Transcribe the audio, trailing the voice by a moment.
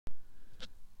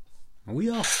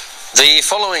We are. The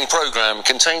following program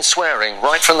contains swearing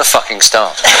right from the fucking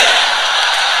start.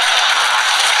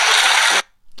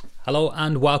 Hello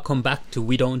and welcome back to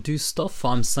We Don't Do Stuff.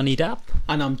 I'm Sunny Dapp.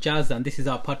 And I'm Jazz, and this is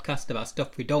our podcast about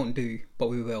stuff we don't do, but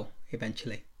we will,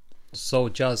 eventually. So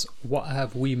Jazz, what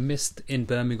have we missed in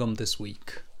Birmingham this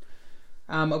week?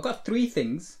 I've got three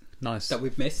things Nice. that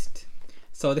we've missed.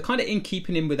 So they're kind of in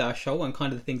keeping in with our show and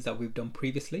kind of the things that we've done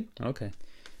previously. Okay.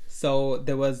 So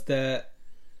there was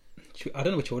I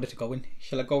don't know which order to go in.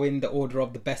 Shall I go in the order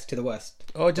of the best to the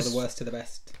worst? Or the worst to the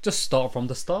best? Just start from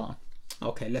the start.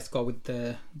 Okay, let's go with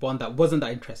the one that wasn't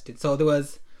that interesting. So there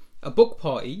was a book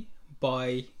party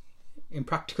by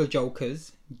Impractical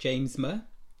Jokers, James Murr,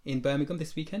 in Birmingham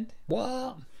this weekend.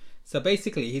 What? So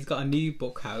basically, he's got a new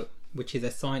book out, which is a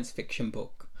science fiction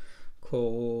book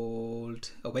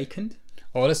called Awakened.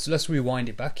 Oh, let's rewind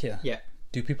it back here. Yeah.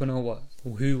 Do people know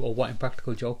who or what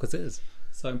Impractical Jokers is?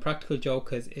 So Impractical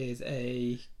Jokers is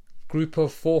a Group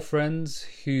of 4 friends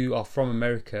who are from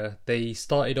America. They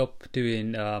started up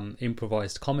doing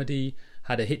improvised comedy,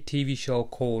 had a hit TV show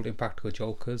called Impractical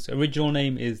Jokers. Original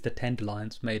name is The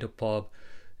Tenderloins, made up of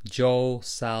Joe,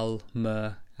 Sal,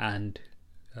 Murr and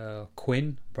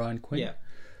Brian Quinn.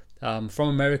 Yeah. From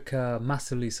America,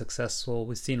 massively successful.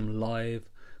 We've seen them live,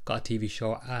 got a TV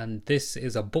show, and this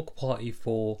is a book party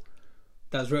for...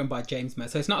 that was written by James Murr.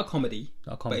 So it's not a comedy,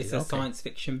 but it's a okay. science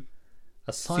fiction,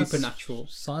 supernatural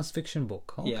science fiction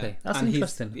book. Okay, yeah. that's and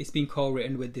interesting. It's been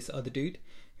co-written with this other dude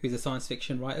who's a science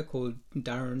fiction writer called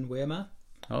Darren Wehrmacher.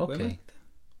 Okay.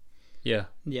 Yeah.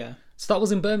 Yeah. So that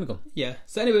was in Birmingham. Yeah.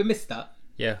 So anyway, we missed that.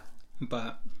 Yeah.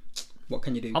 But what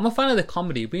can you do? I'm a fan of the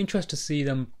comedy. It'd be interesting to see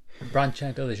them branch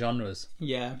out to other genres.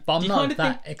 Yeah. But I'm not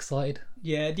that excited.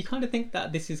 Yeah. Do you kind of think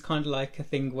that this is kind of like a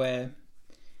thing where,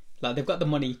 like, they've got the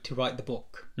money to write the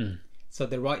book, so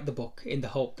they write the book in the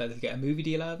hope that they'll get a movie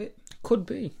deal out of it? Could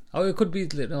be. Oh, it could be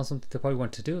something they probably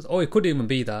want to do. Oh, it could even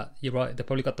be that you're right. They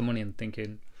probably got the money and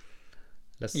thinking,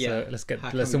 let's get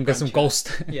some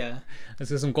ghost. Yeah. Let's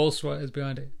get some ghost writers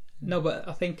behind it. No, but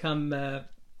I think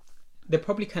they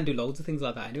probably can do loads of things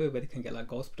like that anyway, where they can get like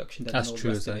ghost production. That's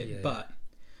true. But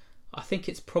I think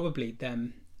it's probably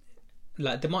them.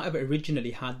 Like, they might have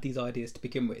originally had these ideas to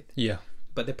begin with. Yeah.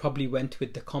 But they probably went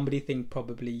with the comedy thing.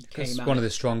 Probably came out. It's one of the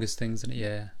strongest things, isn't it?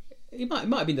 Yeah. It might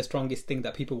have been the strongest thing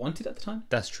that people wanted at the time.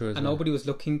 That's true. And nobody was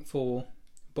looking for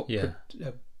science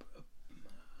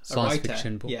writer.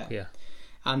 Fiction book. Yeah.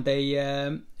 And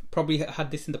they probably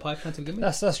had this in the pipeline to begin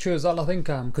with. That's true as well. I think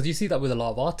because you see that with a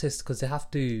lot of artists, because they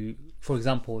have to, for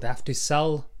example, they have to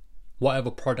sell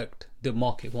whatever product the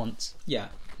market wants. Yeah.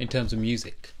 In terms of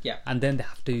music. Yeah. And then they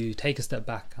have to take a step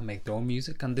back and make their own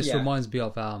music. And this reminds me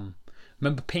of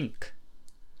remember Pink?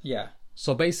 Yeah.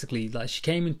 So basically, like, she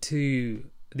came into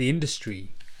the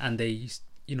industry and they,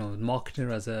 marketed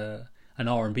her as an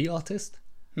R&B artist,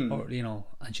 or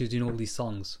and she was doing all these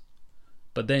songs.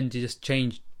 But then she just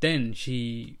changed. Then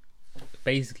she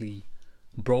basically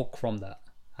broke from that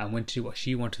and went to do what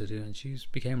she wanted to do, and she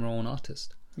became her own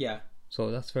artist. Yeah.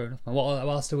 So that's fair enough. And what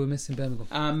else did we miss in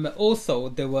Birmingham? Also,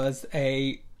 there was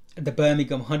the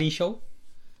Birmingham Honey Show.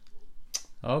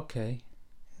 Okay.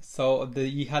 So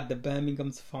you had the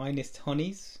Birmingham's finest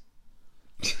honeys.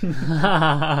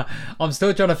 I'm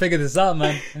still trying to figure this out,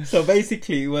 man. So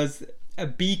basically, it was a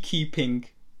beekeeping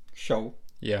show.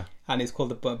 Yeah. And it's called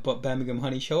the Birmingham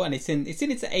Honey Show, and it's in its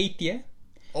 8th year.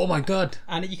 Oh my god!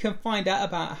 And you can find out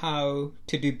about how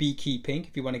to do beekeeping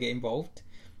if you want to get involved.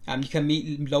 You can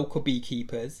meet local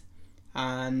beekeepers,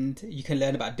 and you can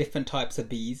learn about different types of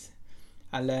bees,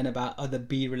 and learn about other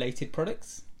bee-related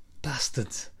products.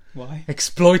 Bastards! Why?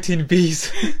 Exploiting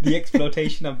bees. The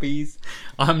exploitation of bees.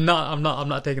 I'm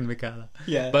not taking the mick out of that.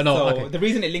 Yeah. But no. So okay. The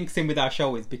reason it links in with our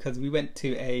show is because we went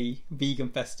to a vegan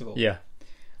festival. Yeah.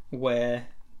 Where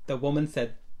the woman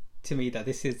said to me that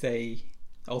this is a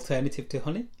alternative to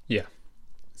honey. Yeah.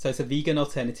 So it's a vegan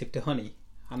alternative to honey.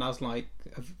 And I was like,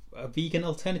 a vegan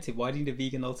alternative? Why do you need a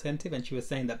vegan alternative? And she was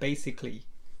saying that basically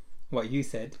what you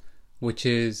said. Which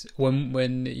is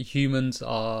when humans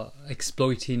are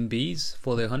exploiting bees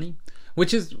for their honey.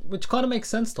 Which kind of makes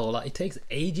sense though. Like, it takes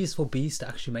ages for bees to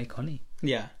actually make honey.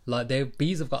 Yeah. Like,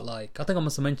 bees have got I think I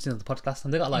must have mentioned it on the podcast last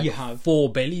time, they got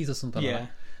 4 bellies or something like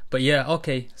that. But yeah,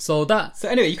 okay. So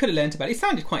anyway, you could have learnt about it. It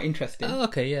sounded quite interesting. Oh,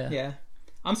 okay, yeah. Yeah.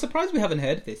 I'm surprised we haven't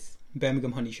heard of this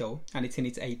Birmingham Honey Show, and it's in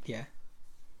its 8th year.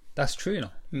 That's true,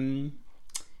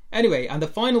 Anyway, and the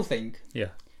final thing. Yeah.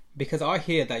 Because I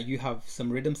hear that you have some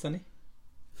rhythm, Sonny.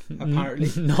 Apparently.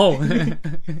 No.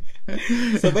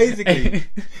 So basically,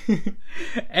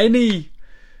 any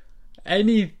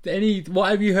what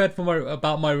have you heard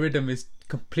about my rhythm is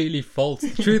completely false.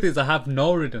 The truth is, I have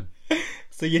no rhythm.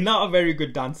 So you're not a very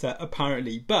good dancer,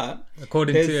 apparently. But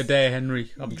According to Adair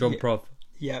Henry of Drum Yeah. Prov,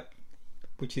 yep,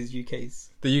 which is UK's.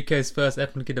 the UK's first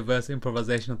ethnically diverse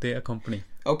improvisational theatre company.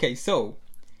 Okay, so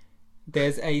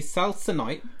there's a salsa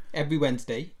night every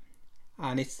Wednesday,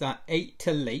 and it's at 8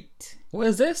 till 8. What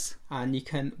is this? And you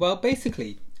can, well,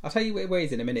 basically, I'll tell you where it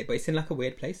is in a minute, but it's in like a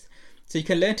weird place. So you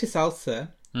can learn to salsa,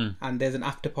 and there's an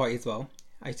after party as well.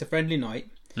 It's a friendly night,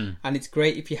 and it's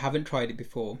great if you haven't tried it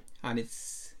before, and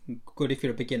it's good if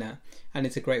you're a beginner, and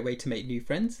it's a great way to make new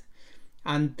friends.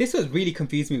 And this was really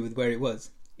confused me with where it was.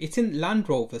 It's in Land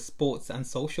Rover Sports and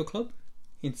Social Club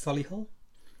in Solihull.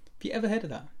 Have you ever heard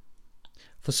of that?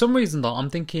 For some reason, though, I'm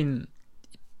thinking...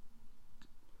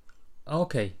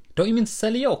 Okay. Don't you mean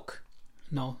Selly Oak?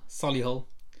 No, Solihull,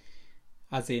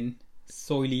 as in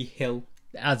Soily Hill.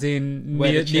 As in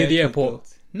Where near church the was airport?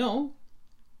 built. No,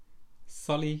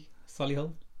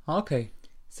 Solihull. Okay.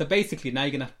 So basically, now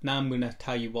I'm gonna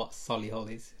tell you what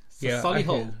Solihull is. So Yeah,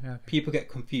 Solihull, okay, okay. people get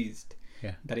confused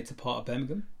Yeah. that it's a part of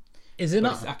Birmingham, Is it but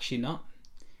not? it's actually not.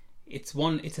 It's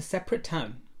a separate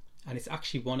town, and it's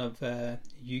actually one of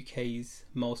UK's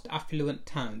most affluent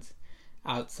towns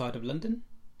outside of London.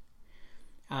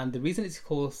 And the reason it's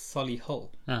called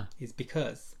Solihull is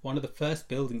because one of the first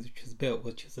buildings which was built,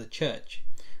 which was a church,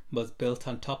 was built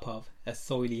on top of a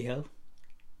soily hill.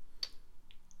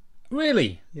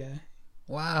 Really? Yeah.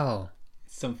 Wow.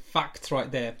 Some facts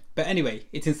right there. But anyway,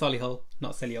 it's in Solihull,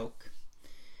 not Selly Oak.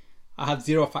 I have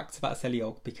 0 facts about Selly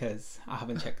Oak because I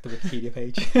haven't checked the Wikipedia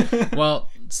page. Well,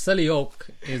 Selly Oak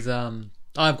is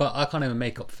I can't even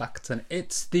make up facts, and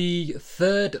it's the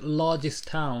 3rd largest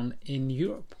town in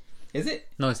Europe. Is it?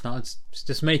 No, it's not. It's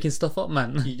just making stuff up,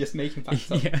 man. You're just making facts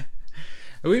up? Yeah.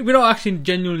 We don't actually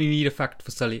genuinely need a fact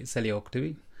for Selly Oak, do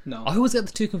we? No. I always get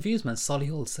the two confused, man.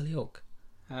 Solihull, Selly Oak.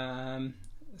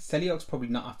 Selly Oak's probably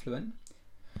not affluent.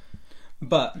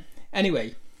 But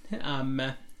anyway,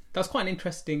 that's quite an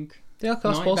interesting Yeah, I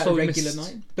night, suppose that so. regular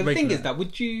night. But the regular. thing is that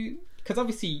would you... Because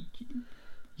obviously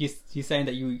you're saying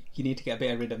that you need to get a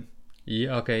bit of rhythm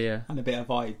Yeah, okay, yeah. and a bit of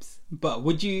vibes. But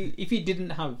would you, if you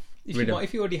didn't have... Rhythm.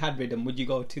 If you already had rhythm, would you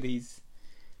go to these...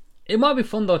 It might be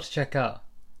fun, though, to check out.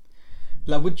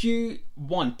 Like, would you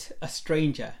want a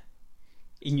stranger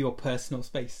in your personal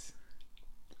space?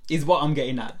 Is what I'm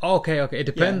getting at. Okay. It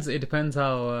depends. It depends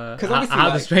how 'Cause how obviously, the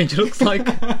like- stranger looks like.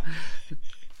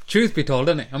 Truth be told,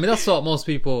 isn't it? I mean, that's what most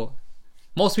people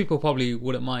probably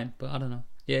wouldn't mind, but I don't know.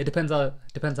 Yeah, it depends how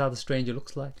the stranger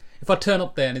looks like. If I turn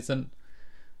up there and it's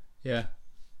yeah.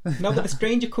 No, but the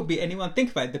stranger could be anyone.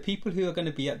 Think about it. The people who are going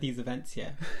to be at these events,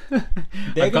 yeah.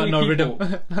 I got no rhythm.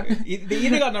 They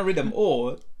either got no rhythm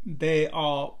or there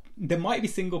might be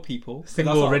single people. 'cause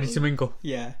Single, that's what- ready to mingle.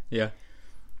 Yeah. Yeah.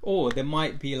 Or there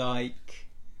might be like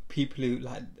people who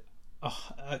like...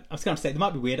 I was going to say, there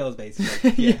might be weirdos,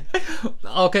 basically. Yeah.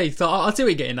 Okay, so I'll see what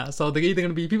you're getting at. So they're either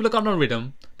going to be people that got no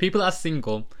rhythm, people that are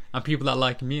single, and people that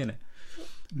like me, innit?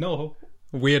 No.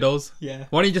 Weirdos. Yeah.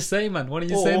 Why don't you just say, man? Why don't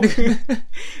you Or say?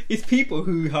 it's people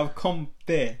who have come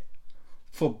there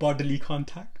for bodily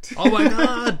contact. Oh my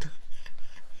god!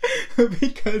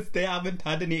 Because they haven't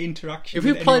had any interaction. If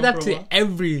we with apply anyone that for a to while.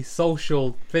 every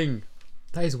social thing,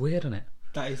 that is weird, isn't it?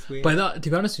 That is weird. But that, to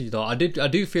be honest with you, though, I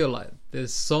do feel like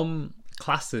there's some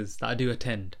classes that I do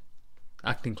attend,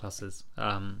 acting classes,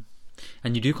 and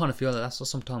you do kind of feel that that's what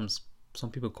sometimes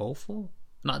some people go for.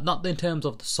 Not in terms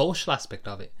of the social aspect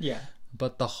of it, yeah.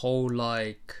 but the whole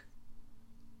like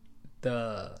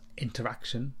the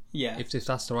interaction. Yeah. If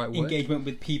that's the right word. Engagement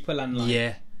with people and like...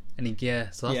 Yeah,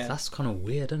 so Yeah. that's kind of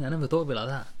weird, isn't it? I never thought of it like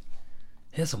that.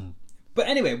 Here's some. But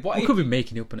anyway, what We if... could be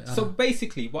making it up in it. So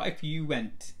basically, what if you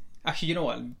went... Actually, you know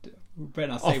what?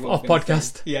 Brent, I'll say Off- what I was off gonna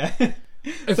podcast. say. Yeah.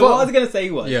 If So what I- I was going to say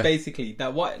was, Yeah. basically,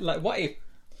 that what if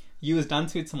you was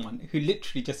dancing with someone who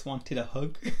literally just wanted a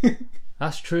hug?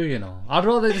 That's true, you know. I'd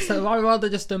rather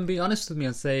just be honest with me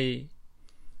and say,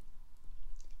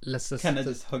 let's just Can I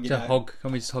just hug it out?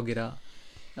 Can we just hug it out?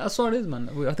 That's what it is, man.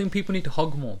 I think people need to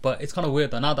hug more, but it's kind of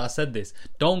weird. Though. Now that I said this,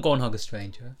 don't go and hug a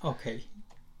stranger Okay.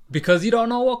 because you don't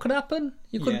know what could happen.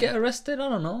 You could Yeah. get arrested. I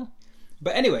don't know.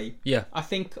 But anyway, Yeah, I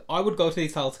think I would go to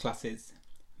these sales classes,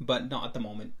 but not at the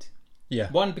moment.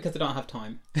 yeah, One, because I don't have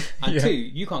time. And Yeah. two,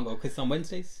 you can't go because it's on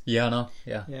Wednesdays. yeah. I know.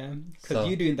 Yeah. Yeah. Because So-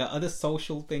 you're doing that other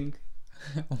social thing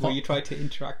where you try to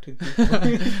interact with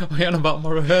people. We're on about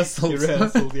my rehearsals. Your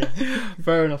rehearsals, yeah.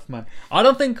 Fair enough, man. I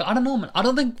don't know, man. I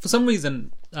don't think for some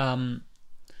reason.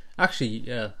 Actually,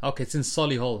 yeah. Okay, it's in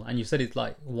Solihull, and you said it's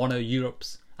like one of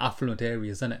Europe's affluent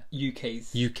areas, isn't it?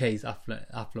 UK's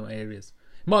affluent areas.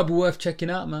 It might be worth checking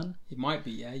out, man. It might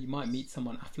be, yeah. You might meet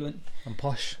someone affluent. And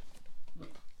posh.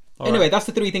 Anyway, that's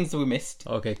the 3 things that we missed.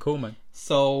 Okay, cool, man.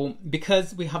 So,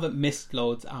 because we haven't missed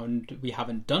loads and we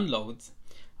haven't done loads,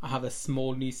 I have a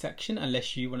small new section,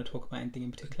 unless you want to talk about anything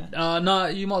in particular. No,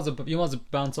 you might as well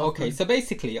bounce off. Okay, so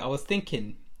basically, I was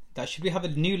thinking that should we have a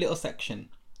new little section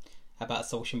about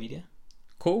social media?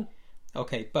 Cool.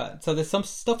 Okay, but so there's some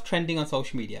stuff trending on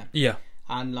social media, Yeah.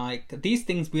 and like these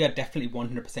things we are definitely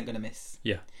 100% going to miss.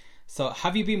 Yeah. So,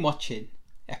 have you been watching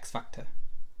X Factor?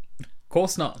 Of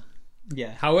course not.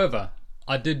 Yeah. However,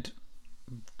 I did.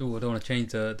 Oh, I don't want to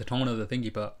change the tone of the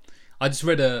thingy, but I just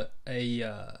read a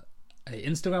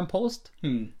Instagram post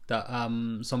that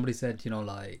somebody said,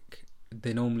 like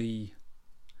they normally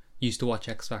used to watch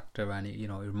X Factor, and it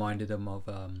reminded them of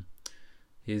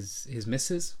his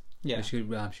missus. Yeah. She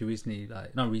recently,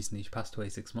 she passed away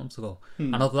 6 months ago,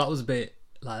 and I thought that was a bit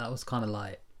like, that was kind of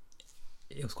like,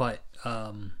 it was quite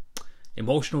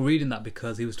emotional reading that,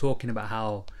 because he was talking about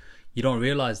how you don't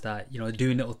realize that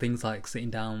doing little things like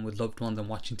sitting down with loved ones and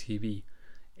watching TV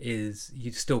is,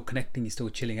 you're still connecting, you're still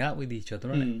chilling out with each other,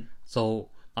 right? So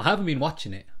I haven't been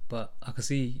watching it, but I can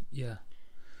see, yeah.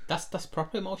 That's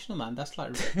proper emotional, man. That's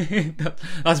like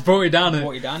that's brought it down.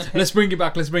 Let's bring it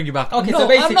back. Okay, no, so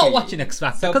basically, I'm not watching X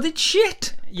Factor because it's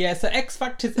shit. Yeah, so X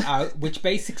Factor's out, which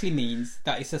basically means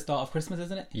that it's the start of Christmas,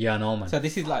 isn't it? Yeah, I know, man. So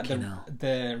this is like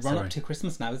the run up to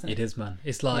Christmas now, isn't it? It is, man.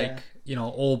 It's like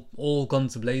all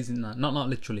guns are blazing now. Not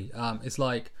literally. It's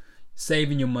like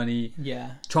saving your money.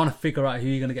 Yeah. Trying to figure out who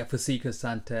you're gonna get for Secret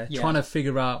Santa. Yeah. Trying to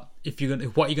figure out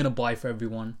what you're gonna buy for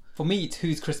everyone. For me, it's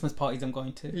whose Christmas parties I'm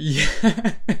going to.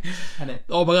 Yeah.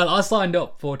 Oh my god, I signed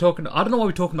up for talking. I don't know why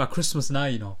we're talking about Christmas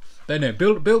now. But anyway,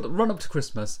 run up to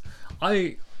Christmas.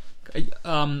 A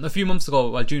few months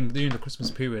ago, during the Christmas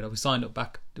period, we signed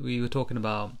up we were talking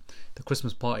about the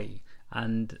Christmas party,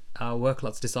 and our work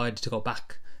lots decided to go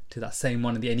back to that same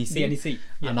one in the NEC. The NEC.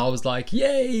 Yeah. And I was like,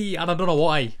 yay! And I don't know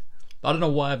why.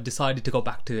 I've decided to go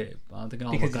back to it. I'm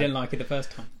thinking, because you didn't like it the first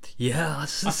time. Yeah. I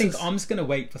think I'm just going to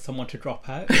wait for someone to drop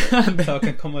out so I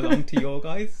can come along to your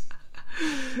guys.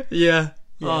 Yeah.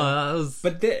 Yeah. Oh, that was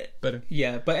better.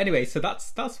 Yeah, but anyway, so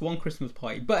that's one Christmas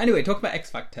party. But anyway, talk about X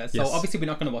Factor. So obviously we're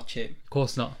not going to watch it. Of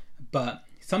course not. But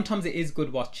sometimes it is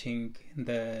good watching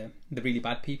the really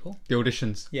bad people. The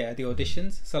auditions. Yeah, the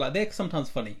auditions. So like they're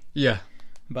sometimes funny. Yeah.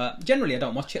 But generally I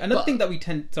don't watch it. Another thing that we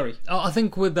I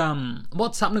think with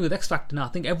what's happening with X Factor now, I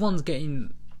think everyone's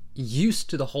getting used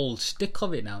to the whole shtick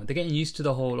of it now. They're getting used to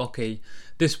the whole, okay,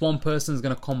 this one person's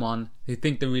gonna come on, they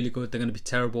think they're really good, they're gonna be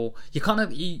terrible. You kind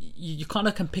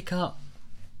of can pick out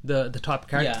the type of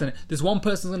characters. Yeah. There's one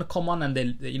person's gonna come on and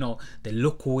they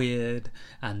look weird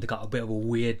and they got a bit of a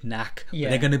weird knack. Yeah. But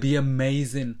they're gonna be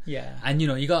amazing. Yeah. And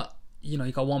you got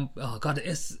one, oh god,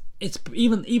 it's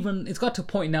even it's got to a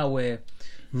point now where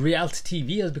reality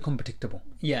TV has become predictable.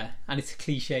 Yeah, and it's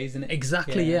cliche, isn't it?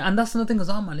 Exactly, yeah. And that's another thing as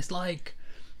well, man. It's like,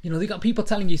 they got people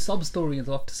telling you sub story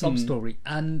after sub story,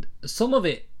 and some of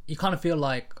it you kind of feel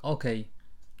like, okay,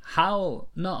 how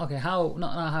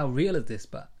real is this?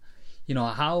 But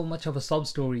how much of a sub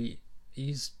story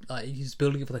he's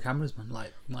building it for the cameras, man.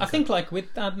 Like, I think like with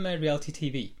reality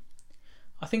TV,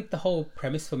 I think the whole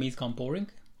premise for me has gone boring.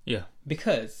 Yeah,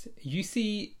 because you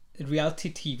see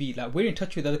reality TV, like we're in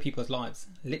touch with other people's lives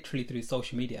literally through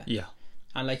social media. Yeah,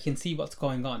 and like you can see what's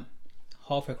going on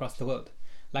halfway across the world.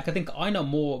 Like I think I know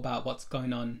more about what's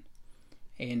going on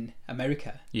in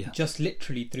America just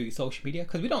literally through social media,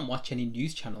 because we don't watch any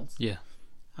news channels. Yeah,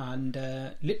 and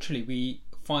literally we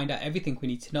find out everything we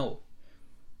need to know,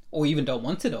 or even don't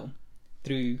want to know,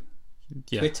 through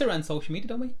Twitter and social media,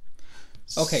 don't we?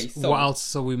 Okay, so what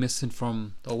else are we missing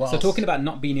from? Talking about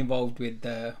not being involved with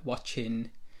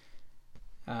watching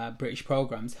British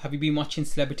programs, have you been watching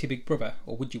Celebrity Big Brother,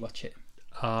 or would you watch it?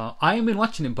 I haven't been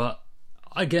watching it, but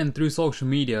again through social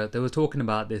media they were talking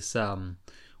about this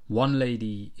one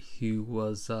lady who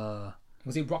was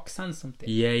it Roxanne something?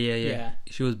 Yeah.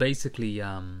 She was basically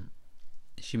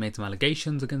she made some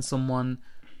allegations against someone,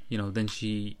 then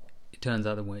it turns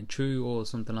out they weren't true or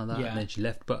something like that, and then she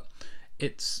left. But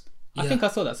I think I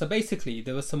saw that. So basically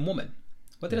there was some woman,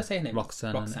 what did I say her name?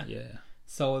 Roxanne. Yeah.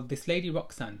 So this lady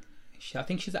Roxanne, I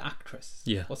think she's an actress,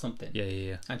 or something.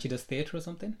 Yeah. And she does theatre or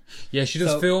something. Yeah, she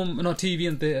does film, not TV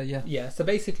and theatre. Yeah. Yeah. So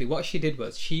basically, what she did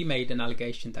was she made an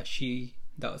allegation that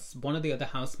was one of the other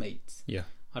housemates. Yeah.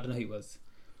 I don't know who it was.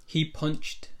 He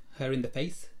punched her in the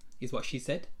face, is what she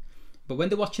said. But when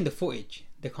they're watching the footage,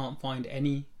 they can't find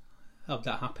any of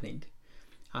that happening,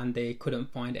 and they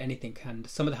couldn't find anything. And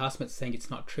some of the housemates are saying it's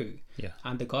not true. Yeah.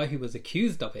 And the guy who was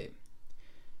accused of it,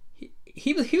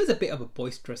 he was a bit of a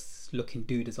boisterous looking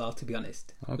dude as well, to be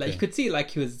honest. Okay. Like you could see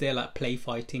like he was there like play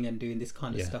fighting and doing this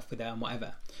kind of stuff with her and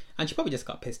whatever. And she probably just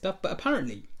got pissed off. But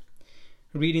apparently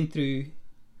reading through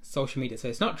social media, so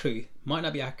it's not true, might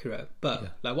not be accurate, but Yeah.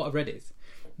 like what I've read is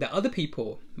that other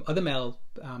people, other male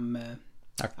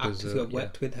actors who have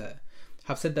worked with her,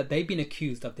 have said that they've been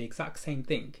accused of the exact same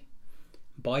thing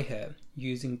by her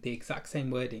using the exact same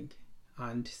wording,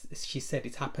 and she said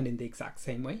it's happened in the exact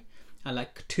same way. And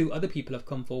like 2 other people have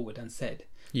come forward and said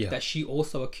that she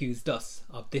also accused us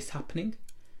of this happening.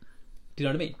 Do you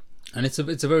know what I mean? And it's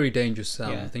a very dangerous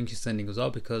thing she's sending as well,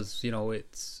 because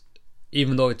it's,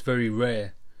 even though it's very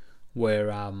rare where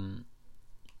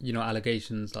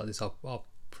allegations like this are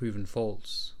proven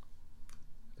false.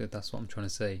 That's what I'm trying to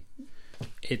say.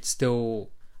 It's still,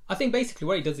 I think basically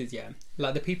what it does is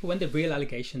like the people, when the real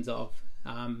allegations of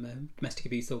domestic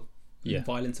abuse or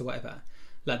violence or whatever,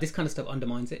 like this kind of stuff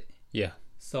undermines it. Yeah.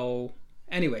 So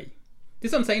anyway, this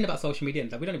is what I'm saying about social media.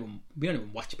 Like we don't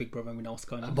even watch Big Brother and we know what's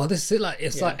going on. But this is like,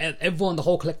 it's like everyone, the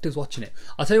whole collective's watching it.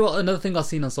 I'll tell you what, another thing I've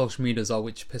seen on social media as well,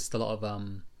 which pissed a lot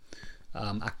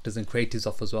of actors and creatives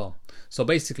off as well. So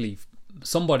basically,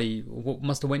 somebody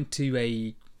must have went to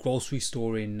a grocery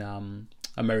store in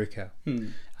America,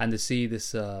 and they see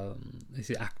this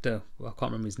actor, I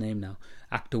can't remember his name now,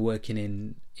 actor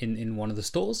working in one of the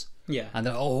stores. Yeah. And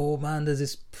they're, oh man, there's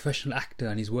this professional actor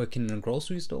and he's working in a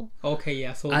grocery store. Okay, yeah,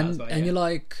 I saw that as well. And you're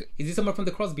like, is this someone from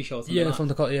the Crosby Show? Yeah, from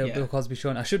the Bill Cosby Show.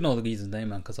 And I should know the geezer's name,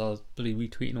 man, because I was really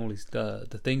retweeting all these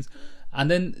the things.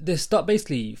 And then they start,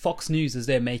 basically Fox News, as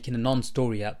they're making a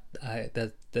non-story up,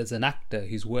 there's an actor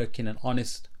who's working an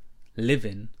honest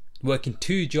living, working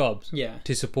 2 jobs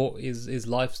to support his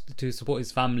life, to support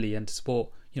his family, and to support,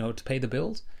 to pay the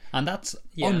bills. And that's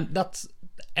that's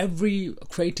every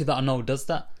creator that I know does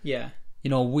that. Yeah.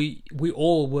 We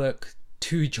all work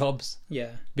 2 jobs.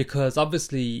 Yeah. Because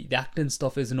obviously the acting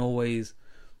stuff isn't always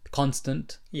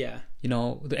constant. Yeah.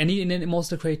 In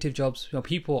most of the creative jobs,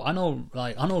 people, I know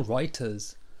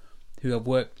writers who have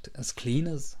worked as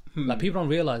cleaners. Like, people don't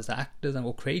realise that actors and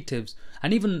creatives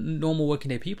and even normal working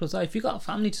day people, so if you got a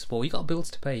family to support, you got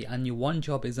bills to pay, and your one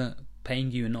job isn't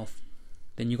paying you enough,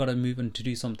 then you got to move on to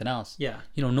do something else. Yeah.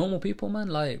 Normal people, man.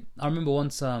 Like, I remember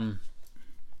once I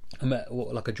met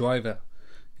like a driver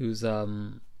who's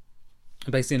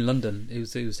based in London. He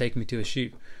was taking me to a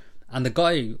shoot, and the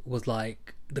guy was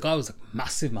like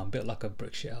massive, man, built like a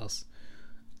brick shit house,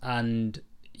 and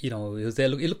he was there.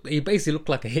 He basically looked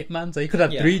like a hitman, so he could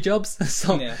have 3 jobs.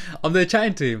 So I'm there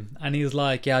chatting to him, and he was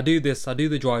like, "Yeah, I do this. I do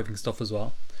the driving stuff as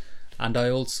well, and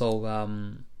I also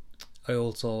I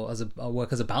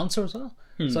work as a bouncer as well."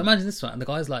 So imagine this one. And the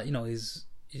guy's like, he's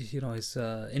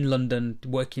in London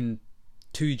working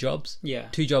 2 jobs. Yeah,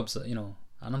 2 jobs. And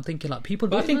I'm thinking, like, people.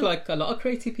 But I think like a lot of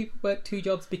creative people work 2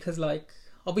 jobs because, like,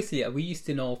 obviously we used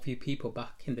to know a few people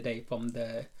back in the day from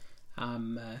the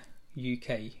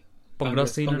UK. Bhangra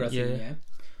scene,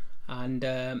 and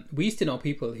we used to know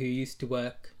people who used to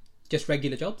work just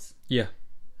regular jobs. Yeah.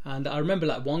 And I remember,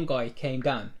 like, one guy came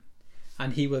down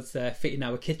and he was fitting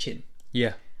our kitchen.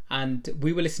 Yeah. And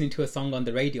we were listening to a song on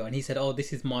the radio, and he said, "Oh,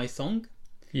 this is my song."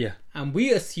 Yeah. And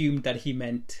we assumed that he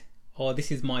meant, "Oh,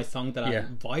 this is my song that I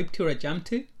vibe to or jam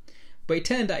to." But it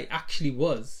turned out it actually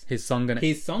was his song. That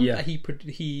he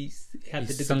had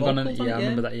the vocals on it. Yeah, I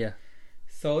remember that. Yeah.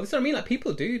 So this is what I mean. Like,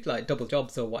 people do like double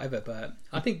jobs or whatever, but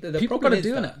I think the problem is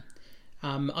that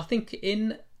I think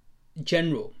in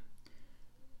general,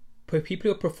 for people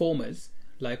who are performers,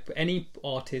 like any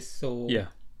artists or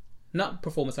not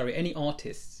performers, sorry, any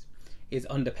artists is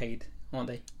underpaid, aren't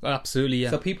they? Absolutely, yeah.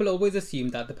 So people always assume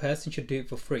that the person should do it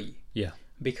for free. Yeah.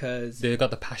 Because they've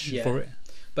got the passion for it.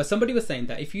 But somebody was saying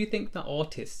that if you think that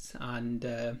artists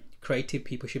and creative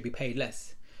people should be paid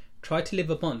less, try to live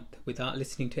a month without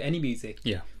listening to any music,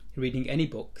 reading any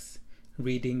books,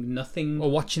 reading nothing,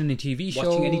 or watching any TV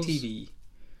shows,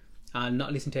 and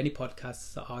not listen to any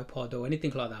podcasts or iPod or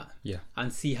anything like that. Yeah,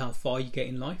 and see how far you get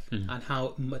in life and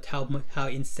how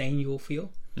insane you will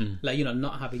feel. Like,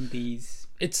 not having these.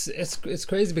 It's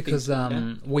crazy because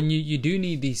when you do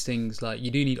need these things, like,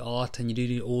 you do need art and you do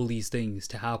need all these things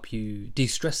to help you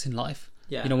de-stress in life.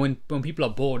 Yeah. When people are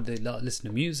bored, they listen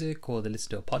to music or they listen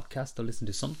to a podcast or listen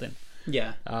to something.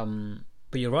 Yeah.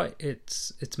 But you're right,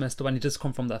 it's messed up, and it does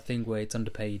come from that thing where it's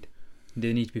underpaid.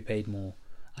 They need to be paid more,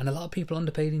 and a lot of people are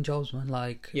underpaid in jobs, man.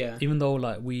 Like, even though,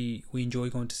 like, we enjoy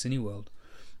going to Cineworld,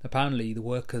 apparently the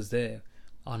workers there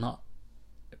are not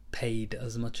paid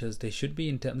as much as they should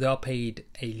be. They are paid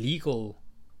a legal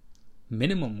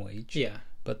minimum wage. Yeah.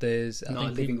 But there's not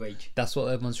a living wage. That's what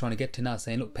everyone's trying to get to now,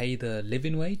 saying, look, pay the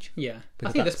living wage. Yeah.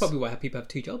 I think that's probably why people have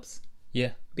 2 jobs.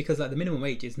 Yeah. Because, like, the minimum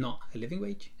wage is not a living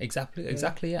wage.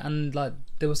 Exactly, yeah. And, like,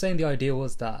 they were saying the idea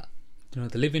was that,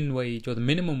 the living wage or the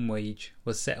minimum wage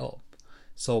was set up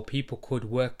so people could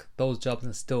work those jobs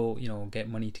and still, you know, get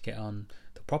money to get on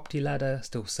the property ladder,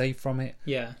 still save from it.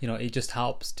 Yeah. You know, it just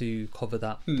helps to cover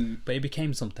that. But it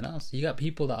became something else. You got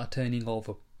people that are turning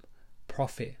over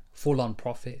profit, full on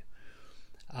profit,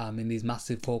 in these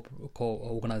massive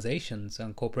organizations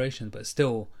and corporations, but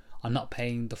still are not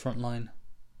paying the frontline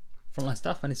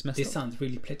staff, and it's messed up. This sounds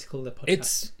really political, the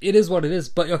podcast. It is what it is.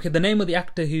 But okay, the name of the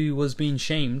actor who was being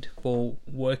shamed for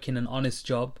working an honest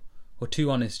job, or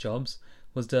two honest jobs,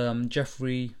 was the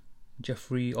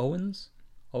Jeffrey Owens.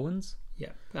 Yeah,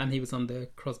 and he was on the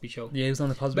Crosby Show. Yeah, he was on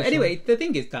the Cosby Show. But anyway, the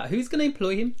thing is that who's going to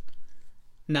employ him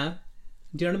now?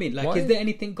 Do you know what I mean? Like, Why? is there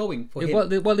anything going for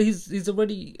him? Well, he's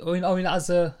already. I mean, as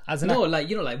an no, like,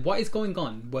 you know, like, what is going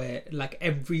on where like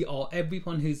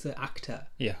everyone who's an actor,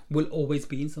 Yeah, will always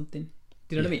be in something.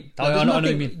 Do you know what I mean? I Like, know there's what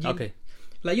you nothing- mean. Okay.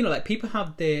 Like, you know, like, people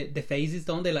have their phases,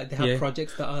 don't they? Like, they have Yeah.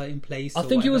 projects that are in place. I or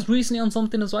think he was whatever. recently on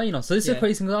something as well. You know, so this is Yeah. a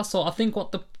crazy thing. So I think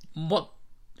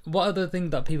what other thing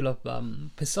that people are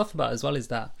pissed off about as well is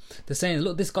that they're saying,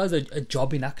 look, this guy's a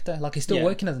jobbing actor. Like, he's still Yeah.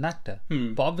 working as an actor,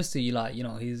 but obviously, like, you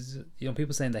know, he's, you know,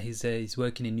 people saying that he's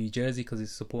working in New Jersey because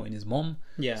he's supporting his mom.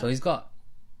 Yeah. So he's got,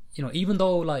 you know, even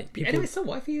though like people, Anyway, so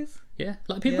what if he is? yeah,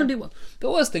 like people Yeah. do. The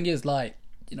worst thing is, like,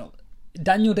 you know,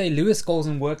 Daniel Day-Lewis goes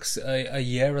and works a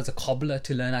year as a cobbler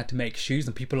to learn how to make shoes,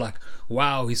 and people are like,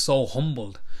 wow, he's so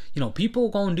humbled. You know, people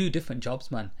go and do different jobs,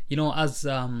 man. You know, as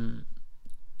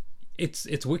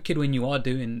it's wicked when you are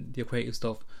doing your creative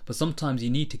stuff, but sometimes you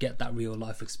need to get that real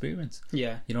life experience.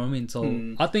 Yeah. You know what I mean?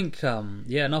 So I think,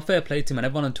 fair play to him, and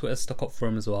everyone on Twitter stuck up for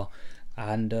him as well.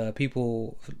 And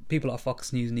people at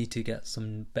Fox News need to get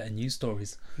some better news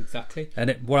stories. Exactly.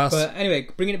 And whereas, But anyway,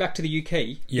 bringing it back to the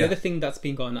UK, Yeah. the other thing that's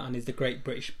been going on is the Great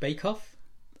British Bake Off.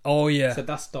 oh yeah, So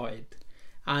that started,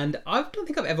 and I don't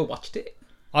think I've ever watched it.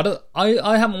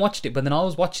 I haven't watched it, but then I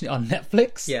was watching it on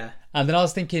Netflix. Yeah. And then I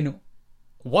was thinking,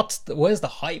 where's the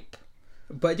hype?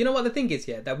 But you know what the thing is,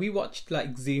 yeah, that we watched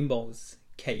like Zumo's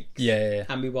cakes. Yeah.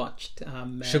 And we watched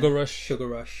Sugar Rush. Sugar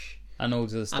Rush, And all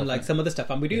the stuff. and like some other stuff.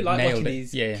 And we do like nailed watching it.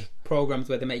 these Yeah. programs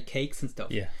where they make cakes and stuff.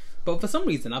 Yeah. But for some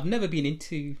reason, I've never been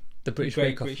into The British Great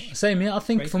Bake Off. British Same, yeah. I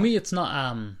think Bake for me, it's not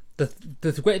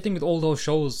the great thing with all those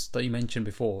shows that you mentioned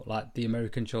before, like the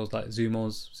American shows, like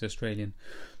Zumo's, it's Australian.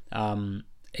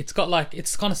 It's got like,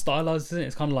 it's kind of stylized, isn't it?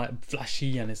 It's kind of like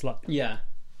flashy, and it's like, Yeah.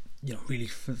 you know, really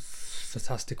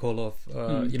fantastical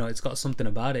of you know, it's got something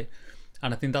about it,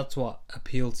 and I think that's what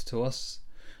appeals to us.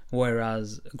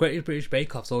 Whereas Great British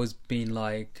Bake Off's always been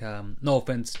like, no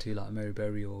offense to like Mary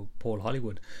Berry or Paul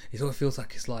Hollywood, it always feels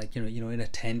like it's like, you know, in a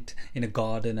tent in a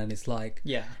garden, and it's like,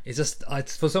 Yeah. it's just,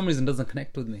 for some reason doesn't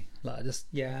connect with me. Like, I just,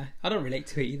 Yeah. I don't relate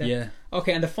to it either. yeah,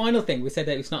 Okay, and the final thing, we said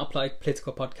that it's not a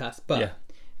political podcast, but Yeah.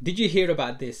 did you hear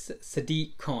about this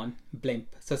Sadiq Khan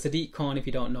blimp? So Sadiq Khan, if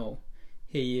you don't know,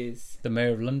 he is the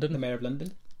Mayor of London. the mayor of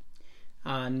London,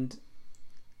 and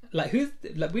like we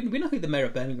know who the mayor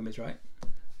of Birmingham is, right?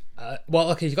 Well,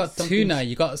 okay, you got two Something- now.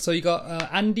 You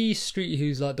got Andy Street,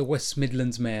 who's like the West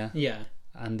Midlands mayor, Yeah.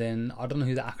 and then I don't know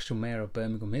who the actual mayor of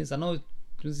Birmingham is. I know,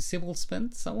 was it Sybil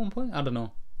Spence at one point? I don't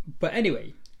know. But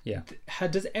anyway, Yeah,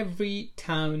 does every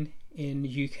town in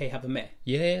UK have a mayor?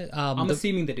 yeah. I'm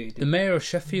assuming they do. The mayor of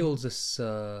Sheffield's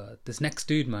this next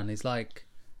dude, man. He's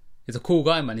a cool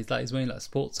guy, man. He's wearing like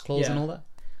sports clothes Yeah. and all that.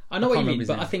 I know I what you can't mean, remember his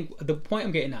but I name. think the point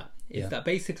I'm getting at is Yeah. that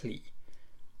basically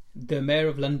the mayor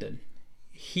of London,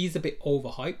 he's a bit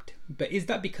overhyped. But is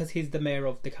that because he's the mayor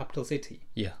of the capital city,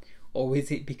 Yeah, or is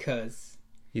it because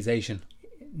he's Asian.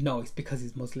 no, it's because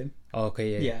he's Muslim? Oh,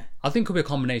 okay, yeah. Yeah. I think it could be a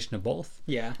combination of both.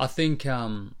 Yeah. I think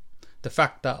the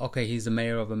fact that, okay, he's the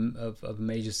mayor of a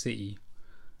major city,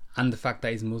 and the fact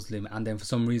that he's Muslim, and then for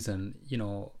some reason, you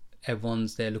know,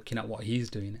 everyone's there looking at what he's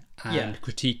doing and Yeah.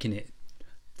 critiquing it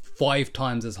 5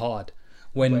 times as hard.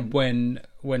 When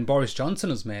Boris Johnson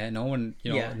was mayor, no one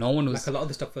was, like a lot of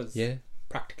the stuff was yeah,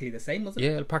 practically the same, wasn't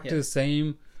yeah, it? practically the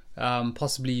same.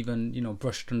 Possibly even, you know,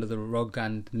 brushed under the rug,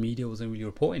 and the media wasn't really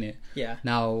reporting it. Yeah.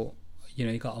 Now, you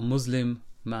know, you got a Muslim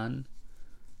man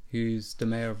who's the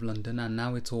mayor of London, and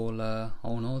now it's all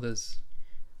oh no, there's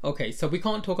Okay, so we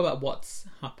can't talk about what's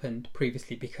happened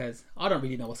previously because I don't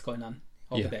really know what's going on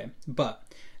over Yeah. there. But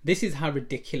this is how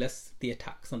ridiculous the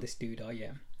attacks on this dude are,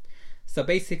 yeah. So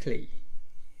basically,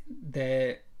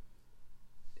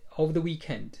 over the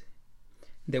weekend,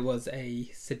 there was a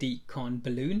Sadiq Khan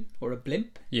balloon or a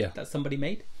blimp yeah, that somebody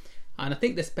made. And I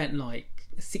think they spent like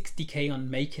 60k on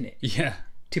making it yeah,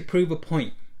 to prove a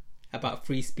point about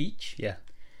free speech. yeah,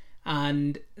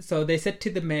 And so they said to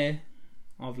the mayor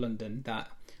of London that,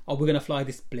 oh, we're going to fly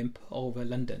this blimp over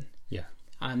London. yeah,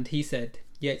 And he said,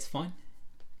 yeah, it's fine.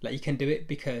 Like, you can do it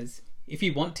because if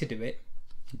you want to do it,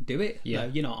 do it. Yeah.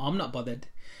 Like, I'm not bothered.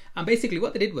 And basically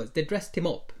what they did was they dressed him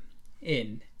up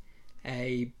in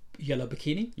a yellow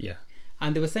bikini. Yeah.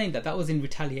 And they were saying that was in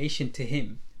retaliation to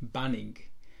him banning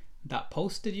that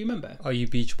poster. Do you remember? Are you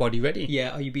beach body ready? Yeah,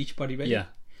 are you beach body ready? Yeah.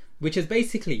 Which is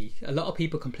basically, a lot of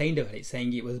people complained about it,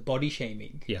 saying it was body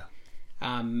shaming. Yeah.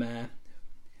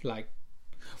 Like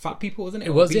fat people, wasn't it? It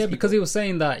Or was, obese yeah, because people? he was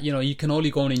saying that, you can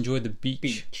only go and enjoy the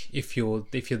beach. if you're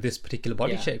this particular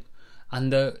body Yeah. shape.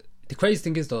 And the crazy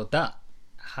thing is though, that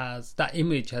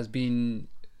image has been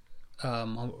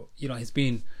has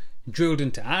been drilled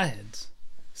into our heads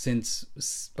since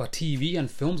by TV and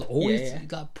films always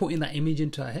like putting that image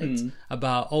into our heads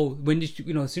about when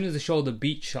as soon as they show the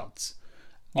beach shots,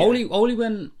 only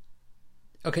when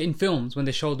in films when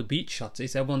they show the beach shots,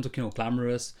 it's everyone's looking all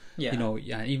glamorous,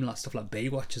 even like stuff like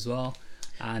Baywatch as well.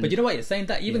 And but you know what, you're saying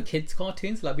that even kids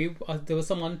cartoons, like there was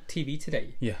some on TV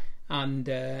today, and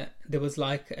there was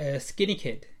like a skinny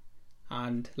kid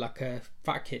and like a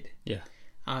fat kid,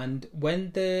 and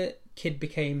when the kid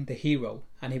became the hero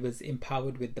and he was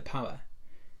empowered with the power,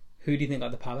 who do you think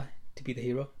got the power to be the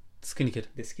hero? Skinny kid.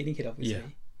 The skinny kid,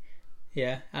 obviously.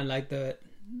 And like the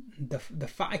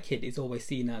fatter kid is always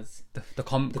seen as the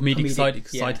comedic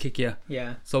sidekick.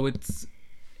 Yeah. So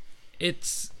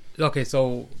it's okay.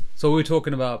 So we're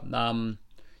talking about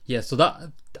So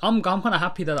that I'm kind of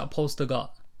happy that poster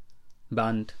got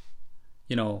banned.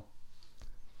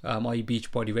 Are you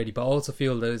beach body ready? But I also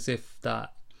feel as if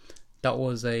that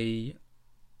was the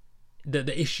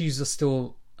issues are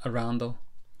still around though.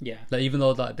 Yeah. Like even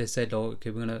though like they said, we're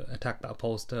gonna attack that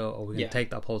poster or we're gonna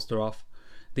take that poster off,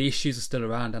 the issues are still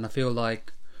around, and I feel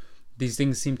like these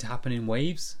things seem to happen in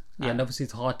waves. And obviously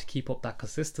it's hard to keep up that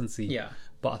consistency. Yeah.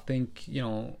 But I think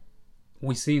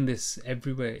we're seeing this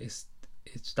everywhere.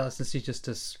 That's just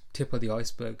a tip of the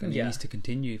iceberg, and it needs to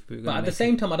continue. If we're but at the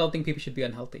same time, I don't think people should be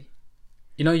unhealthy.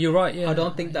 You're right. Yeah, I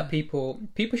don't think that people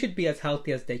should be as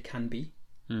healthy as they can be.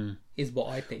 Is what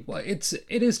I think. Well, it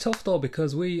is tough though,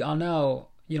 because we are now.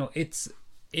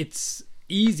 It's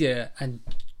easier and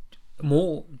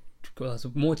more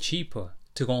cheaper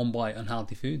to go and buy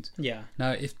unhealthy foods. Yeah.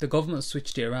 Now, if the government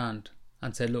switched it around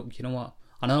and said, look, you know what?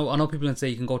 I know people can say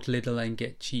you can go to Lidl and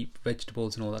get cheap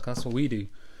vegetables and all that. That's what we do.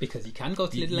 Because you can go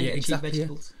to Lidl and get cheap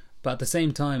vegetables. Yeah. But at the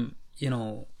same time, I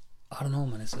don't know,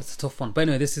 man. It's a tough one. But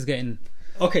anyway, this is getting...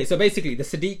 Okay, so basically, the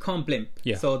Sadiq Khan blimp.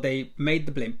 Yeah. So they made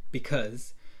the blimp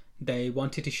because they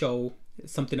wanted to show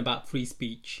something about free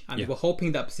speech. And they were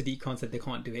hoping that Sadiq Khan said they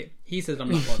can't do it. He said, I'm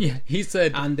not bothered. Yeah, he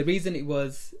said... And the reason it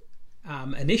was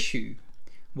an issue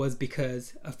was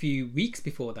because a few weeks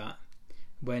before that,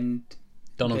 when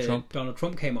Donald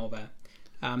Trump came over,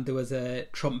 there was a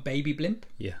Trump baby blimp,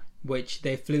 which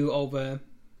they flew over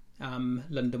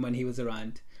London when he was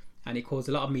around, and it caused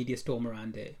a lot of media storm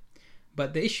around it.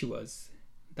 But the issue was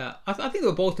that I think they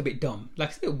were both a bit dumb. Like,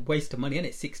 it's a bit of a waste of money, and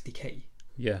it's $60,000.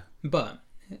 Yeah. But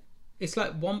it's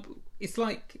like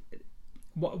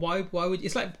why would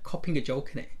it's like copying a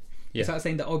joke in it. Yeah. It's like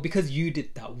saying that, because you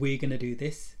did that, we're going to do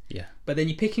this. Yeah. But then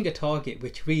you're picking a target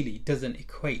which really doesn't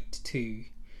equate to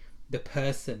the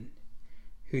person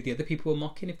who the other people were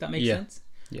mocking, if that makes sense.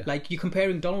 Yeah. Like, you're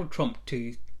comparing Donald Trump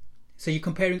to... So you're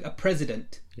comparing a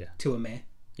president to a mayor.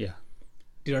 Yeah.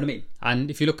 Do you know what I mean? And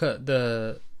if you look at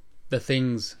the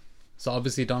things... So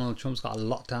obviously Donald Trump's got a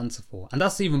lot to answer for. And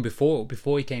that's even before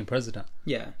he became president.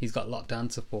 Yeah. He's got a lot to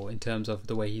answer for in terms of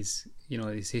the way he's...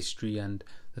 his history and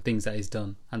the things that he's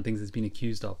done and things he's been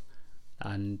accused of.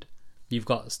 And you've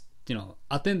got,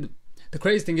 I think the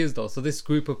crazy thing is though, so this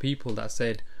group of people that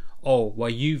said,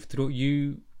 you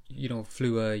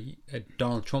flew a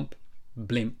Donald Trump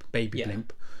baby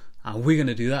blimp, and we're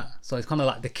gonna do that. So it's kind of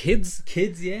like the kids,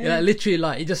 literally,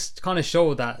 like, it just kind of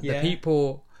showed that the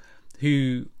people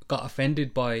who got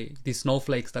offended by these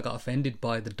snowflakes that got offended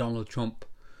by the Donald Trump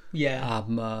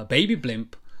baby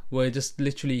blimp were just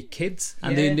literally kids,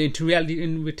 and then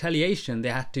in retaliation they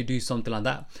had to do something like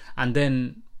that and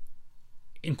then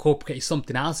incorporate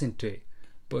something else into it.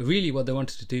 But really what they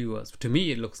wanted to do was, to me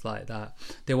it looks like that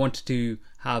they wanted to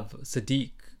have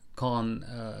Sadiq Khan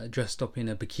dressed up in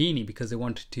a bikini because they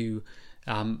wanted to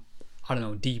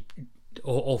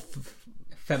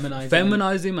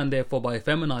feminize him, and therefore by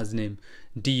feminizing him,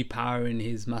 depowering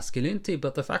his masculinity.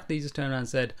 But the fact that he just turned around and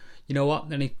said, you know what,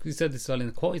 and he said this all in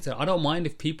the quote, he said, I don't mind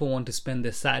if people want to spend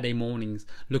their Saturday mornings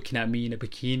looking at me in a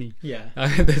bikini.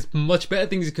 There's much better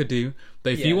things you could do,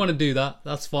 but if you want to do that,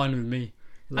 that's fine with me.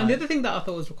 And the other thing that I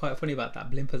thought was quite funny about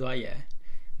that blimp as well,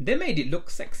 they made it look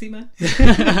sexy, man.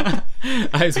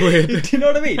 It's weird. Do you know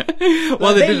what I mean?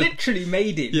 Well, they literally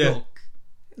made it look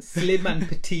slim and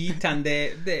petite, and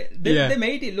they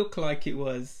made it look like it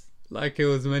was like it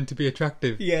was meant to be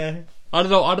attractive. Yeah. I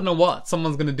don't know what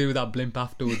someone's gonna do with that blimp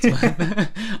afterwards, man.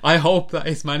 I hope that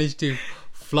it's managed to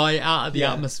fly out of the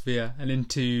atmosphere and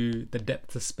into the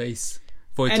depth of space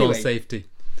for its own safety.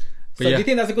 But So do you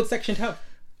think that's a good section to have?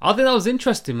 I think that was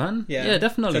interesting, man. Yeah,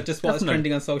 definitely. So just what's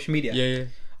trending on social media. Yeah.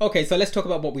 Okay, so let's talk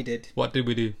about what we did. What did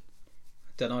we do?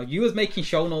 Don't know. You was making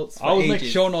show notes for I was ages. making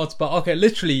show notes, but okay,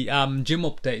 literally, gym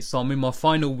updates. So I'm in my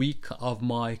final week of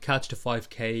my Couch to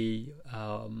 5K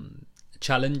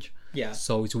challenge. Yeah.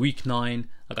 So it's week 9.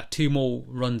 I got 2 more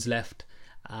runs left,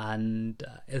 and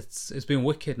it's been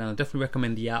wicked. Now, I definitely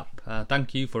recommend the app.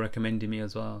 Thank you for recommending me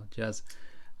as well, Jazz.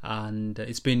 And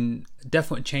it's been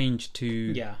definite change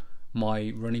to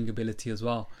my running ability as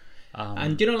well.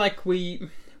 And you know, like we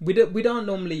don't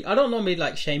normally. I don't normally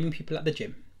like shaming people at the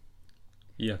gym.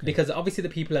 Yeah, okay. Because obviously the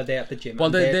people are there at the gym. Well,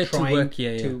 and they're trying to work,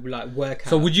 to like work out.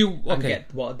 So would you and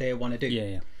get what they want to do?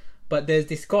 Yeah. But there's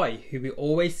this guy who we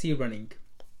always see running,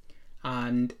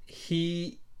 and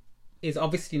he is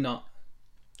obviously not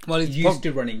used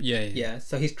to running. Yeah.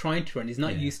 So he's trying to run. He's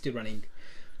not used to running,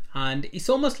 and it's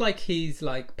almost like he's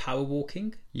like power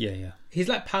walking. Yeah. He's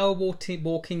like power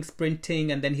walking,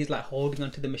 sprinting, and then he's like holding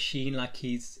onto the machine like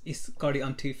he's got it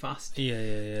on too fast.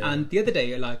 Yeah. And the other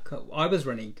day, like I was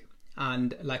running,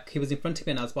 and like he was in front of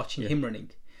me, and I was watching him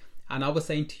running, and I was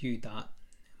saying to you that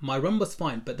my run was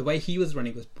fine, but the way he was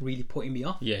running was really putting me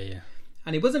off. Yeah.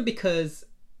 And it wasn't because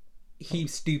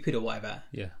he's stupid or whatever.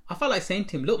 Yeah. I felt like saying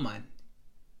to him, look, man,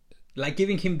 like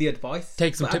giving him the advice.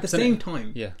 Take some but tips. At the same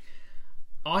time, yeah,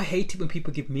 I hate it when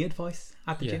people give me advice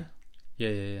at the gym. Yeah.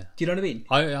 Do you know what I mean?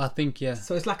 I think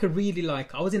So it's like a really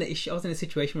like I was in a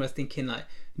situation where I was thinking like,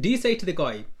 do you say to the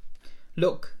guy,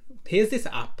 look, here's this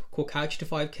app called Couch to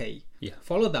 5K. Yeah.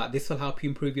 Follow that. This will help you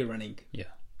improve your running. Yeah.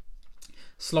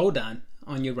 Slow down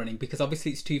on your running because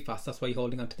obviously it's too fast. That's why you're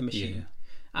holding onto the machine. Yeah.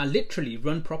 And literally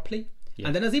run properly. Yeah.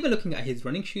 And then I was even looking at his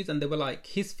running shoes, and they were like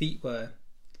his feet were,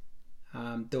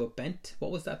 they were bent. What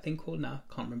was that thing called now?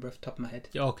 Can't remember off the top of my head.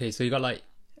 Okay, so you got like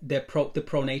the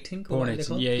pronating.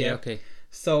 Yeah. Okay.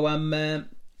 So so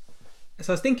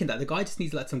I was thinking that the guy just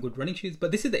needs like some good running shoes.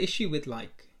 But this is the issue with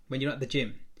like when you're at the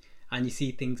gym and you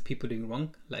see things people doing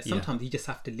wrong. Like sometimes you just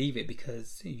have to leave it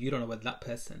because you don't know whether that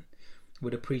person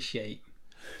would appreciate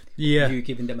you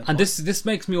giving them advice. And this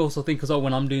makes me also think as well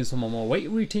when I'm doing some of my weight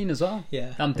routine as well.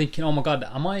 Yeah. I'm thinking, oh my god,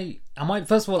 am I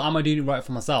first of all, am I doing it right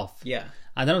for myself? Yeah.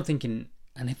 And then I'm thinking,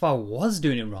 and if I was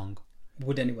doing it wrong,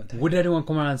 would anyone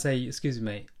come around and say, excuse me,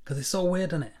 mate? Because it's so weird,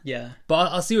 isn't it? Yeah.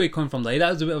 But I see where you're coming from, though.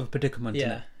 That was a bit of a predicament, yeah.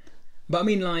 Isn't it? But I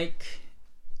mean, like,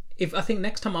 if I think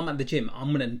next time I'm at the gym,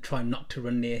 I'm gonna try not to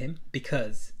run near him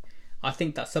because I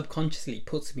think that subconsciously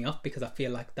puts me off because I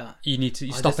feel like that you need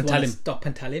to stop and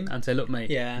tell him and say, look, mate,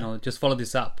 just follow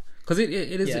this app because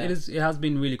it has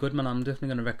been really good, man. I'm definitely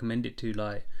going to recommend it to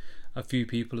like a few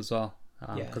people as well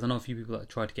because I know a few people that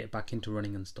try to get back into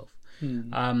running and stuff.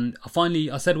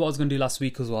 I said what I was going to do last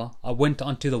week as well. I went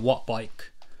onto the Watt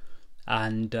bike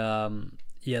and I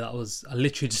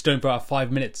literally just done it for about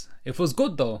 5 minutes. It was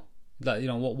good though. That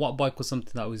Watt bike was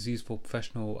something that was used for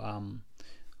professional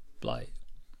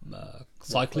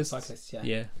cyclists.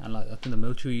 Yeah, and like I think the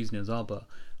military were using it as well. But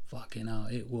fucking hell,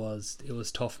 it was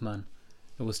tough, man.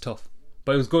 It was tough,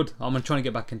 but it was good. I'm trying to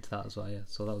get back into that as well. Yeah,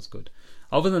 so that was good.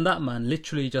 Other than that, man,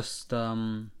 literally just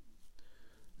not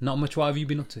much. What have you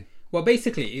been up to? Well,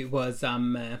 basically, it was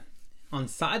on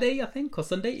Saturday, I think, or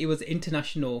Sunday. It was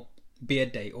International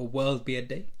Beard Day or World Beard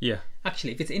Day. Yeah.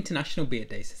 Actually, if it's International Beard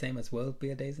Day, it's the same as World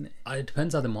Beard Day, isn't it? It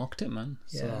depends how they market it, man.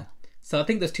 Yeah. So I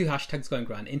think there's 2 hashtags going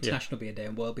around, International Beard Day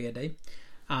and World Beard Day.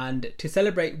 And to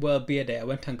celebrate World Beard Day, I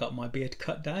went and got my beard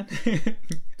cut down.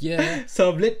 Yeah.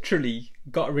 So I've literally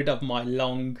got rid of my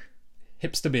long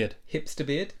hipster beard.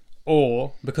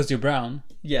 Or because you're brown.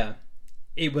 Yeah.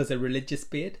 It was a religious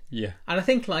beard. Yeah. And I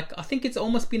think it's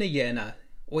almost been a year now.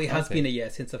 Or it has been a year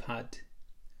since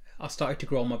I started to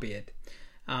grow my beard.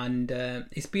 And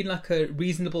it's been like a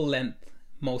reasonable length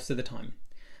most of the time.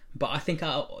 But I think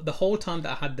the whole time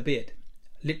that I had the beard,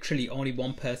 literally only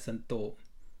one person thought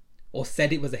or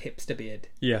said it was a hipster beard.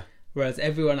 Yeah. Whereas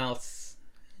everyone else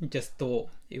just thought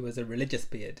it was a religious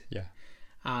beard. Yeah.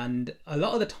 And a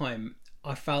lot of the time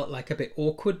I felt like a bit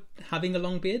awkward having a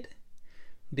long beard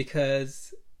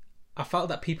because I felt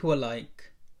that people were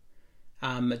like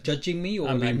judging me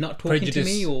or like not talking to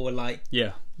me or like...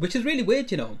 Yeah. Which is really weird,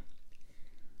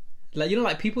 Like,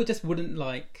 like people just wouldn't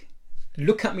like...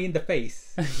 look at me in the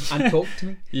face and talk to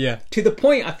me. Yeah. To the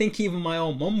point, I think even my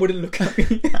own mum wouldn't look at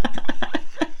me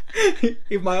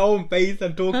in my own face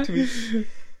and talk to me.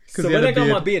 So when I got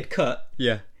my beard cut,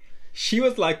 she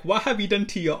was like, "What have you done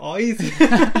to your eyes?"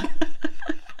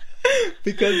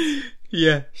 Because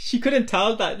Yeah. She couldn't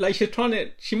tell that. Like, she was trying to.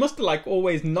 She must have like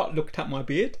always not looked at my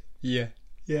beard. Yeah.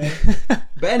 Yeah.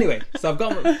 But anyway, so I've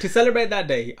got to celebrate that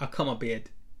day. I cut my beard,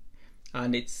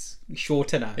 and it's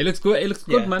shorter now. It looks good. It looks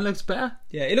good, Yeah. man. It looks better.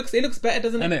 Yeah, it looks better,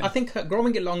 doesn't it? Innit? I think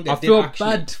growing it longer. I did feel actually,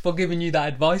 bad for giving you that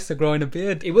advice of growing a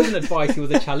beard. It wasn't advice. It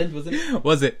was a challenge, wasn't it?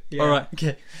 Was it? Yeah. All right.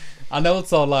 Okay. And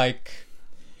also, like,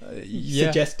 yeah.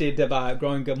 Suggested about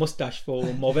growing a mustache for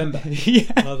November.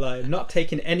 Yeah. I was like, not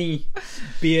taking any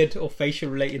beard or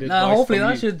facial related advice. Now, hopefully from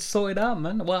that you. should sort it out,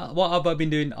 man. What have I been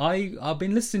doing? I've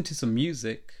been listening to some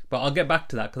music, but I'll get back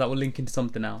to that because that will link into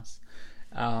something else.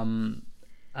 And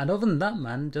other than that,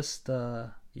 man, just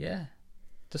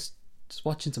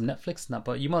watching some Netflix and that.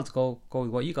 But you might as well go with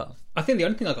what you got. I think the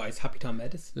only thing I got is Happy Time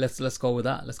Murders. Let's go with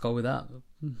that. Let's go with that.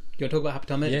 You want to talk about Happy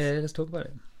Time Murders? Yeah, let's talk about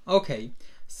it. Okay,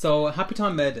 so Happy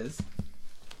Time Murders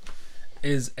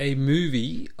Is a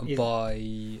movie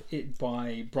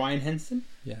by Brian Henson,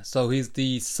 So he's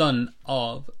the son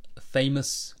of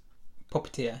famous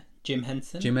puppeteer Jim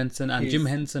Henson. Jim Henson, and Who's- Jim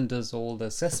Henson does all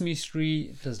the Sesame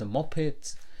Street, does the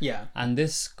Muppets, Yeah, and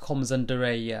this comes under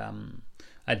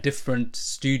a different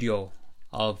studio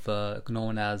of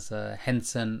known as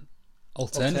Henson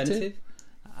Alternative.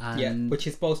 And Yeah, which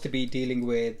is supposed to be dealing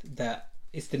with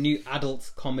it's the new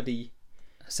adult comedy.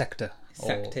 sector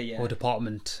Yeah. or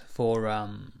department for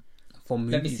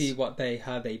movies. Let me see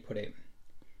how they put it.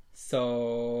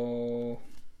 So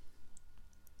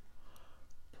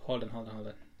hold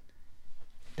on.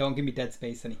 Don't give me dead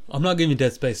space any. I'm not giving you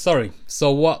Dead Space. Sorry.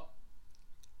 So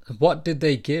what did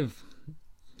they give?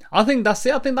 I think that's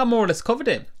it. I think that more or less covered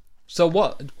it. So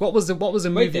what was the Wait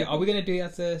movie? there, are we going to do it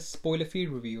as a spoiler-free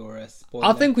review or a spoiler?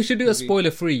 I think we should do a review?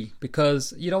 spoiler-free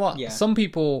because you know what? Yeah. Some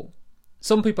people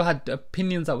had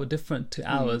opinions that were different to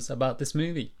ours about this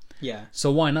movie. Yeah,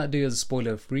 So why not do it as a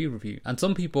spoiler-free review? And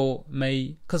some people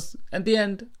may, because at the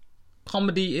end,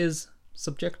 comedy is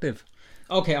subjective.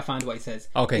 okay, I found what it says.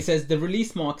 Okay. It says the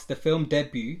release marks the film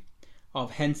debut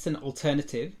of Henson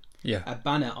Alternative, Yeah. a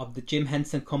banner of the Jim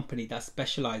Henson Company that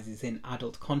specializes in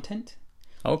adult content.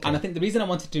 Okay. And I think the reason I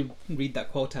wanted to read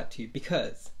that quote out to you,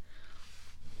 because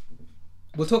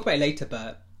we'll talk about it later,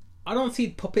 but I don't see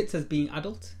puppets as being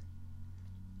adult.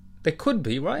 They could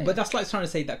be, right? But that's like trying to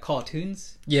say that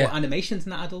cartoons Yeah. or animation's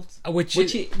not adult. Which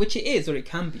it is, or it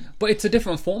can be. But it's a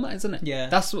different format, isn't it? Yeah.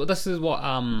 This is what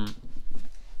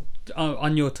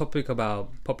on your topic about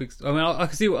puppets. I mean, I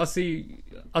see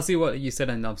what you said,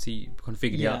 and obviously you kind of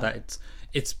figured Yeah. out that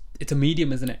it's a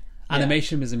medium, isn't it?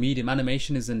 Animation is a medium.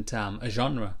 Animation isn't a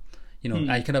genre. You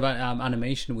know, you can have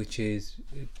animation which is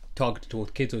targeted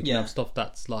towards kids, or you can have stuff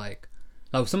that's like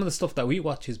some of the stuff that we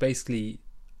watch is basically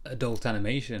adult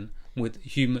animation with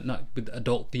with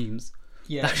adult themes.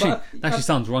 Yeah, That actually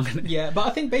sounds wrong, isn't it? Yeah, but I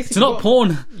think basically It's not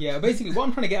porn. Yeah, basically what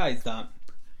I'm trying to get at is that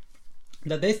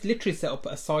they literally set up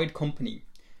a side company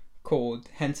called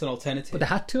Henson Alternative. But they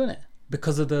had to, innit?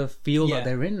 Because of the field Yeah. that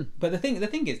they're in. But the thing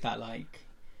is that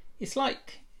it's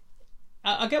like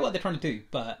I get what they're trying to do,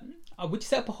 but would you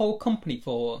set up a whole company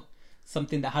for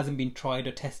something that hasn't been tried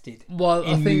or tested Well,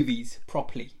 I in think- movies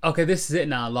properly? Okay, this is it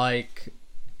now. Like,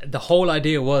 the whole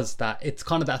idea was that it's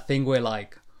kind of that thing where,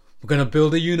 like, we're going to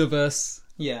build a universe,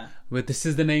 Yeah, where this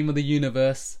is the name of the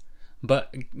universe,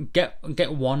 but get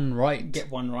one right. get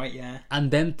one right. Yeah,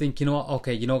 And then think, you know what,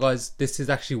 okay, you know, guys, this is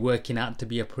actually working out to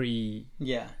be a pretty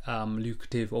yeah,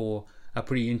 lucrative or a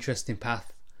pretty interesting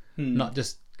path. Hmm. Not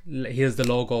just, here's the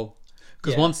logo.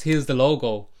 Because Yeah. once here's the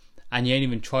logo, and you ain't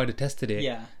even tried to test it,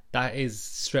 yeah. that is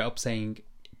straight up saying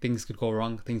things could go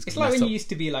wrong, things It's could like mess when up. you used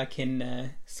to be like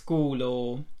in school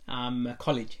or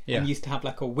college, Yeah. and you used to have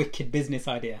like a wicked business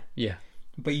idea, Yeah,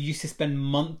 but you used to spend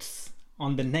months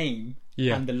on the name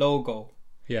Yeah. and the logo,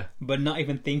 yeah. but not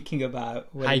even thinking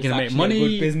about whether How you it's gonna make actually money? a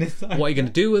good business idea. What are you gonna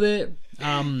do with it?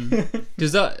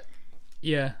 Does that?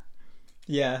 Yeah,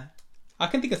 Yeah, I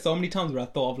can think of so many times where I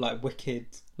thought of like wicked.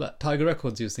 like Tiger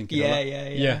Records. You was thinking? Yeah, of yeah,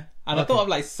 that? yeah. And I Okay. thought of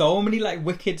like so many like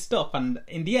wicked stuff, and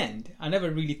in the end, I never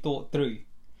really thought through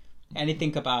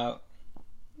anything about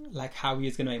like how he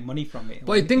was going to make money from it.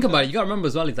 But you think about it, you got to remember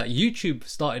as well is that YouTube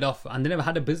started off and they never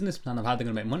had a business plan of how they're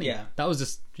going to make money. Yeah. That was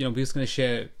just, you know, we're just going to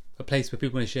share a place where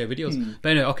people are going to share videos. Hmm. But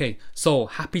anyway, okay, so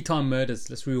Happy Time Murders,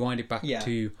 let's rewind it back Yeah.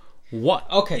 to what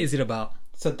Okay. is it about?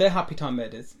 So they're Happy Time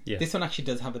Murders. Yeah. This one actually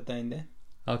does have a thing in there.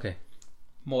 Okay.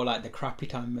 More like the Crappy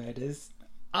Time Murders.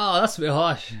 Oh, that's a bit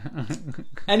harsh.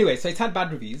 Anyway, so it's had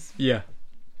bad reviews. Yeah.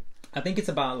 I think it's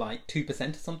about like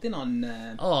 2% or something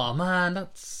on... Oh man,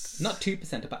 that's not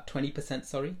 2%, about 20%,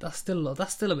 sorry. that's still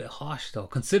a bit harsh though,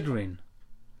 considering.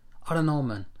 I don't know,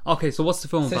 man. Okay, so what's the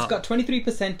film So about? it's got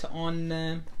 23%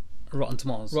 on Rotten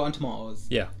Tomatoes. Rotten Tomatoes.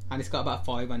 Yeah. And it's got about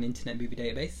 5 on Internet Movie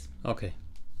Database. Okay.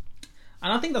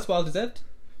 And I think that's well deserved.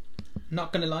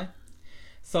 Not gonna lie.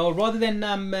 So rather than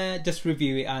just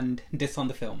review it and diss on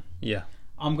the film, Yeah.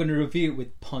 I'm gonna review it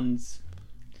with puns,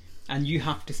 and you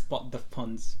have to spot the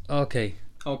puns. Okay.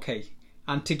 Okay.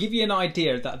 And to give you an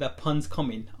idea that the puns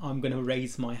coming, I'm gonna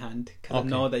raise my hand because Okay. I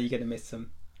know that you're gonna miss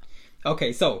them.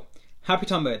 Okay, so Happy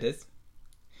Time Murders,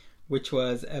 which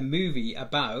was a movie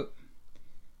about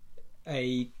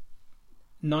a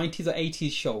 90s or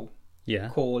 80s show Yeah.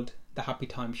 called The Happy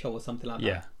Time Show or something like that.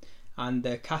 Yeah. And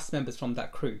the cast members from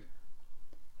that crew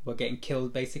were getting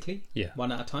killed basically, Yeah.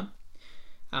 one at a time.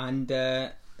 And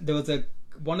there was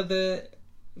one of the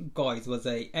guys was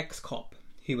a ex-cop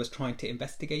who was trying to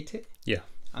investigate it, Yeah.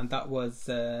 and that was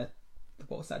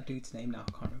what was that dude's name now?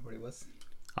 I can't remember what it was.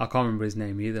 I can't remember his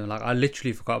name either. Like, I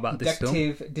literally forgot about this film.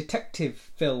 Detective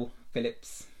Phil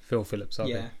Phillips. Phil Phillips.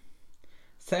 Okay. Yeah.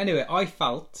 So anyway, I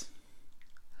felt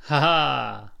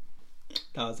Haha.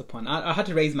 that was a pun. I had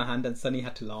to raise my hand and Sonny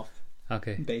had to laugh,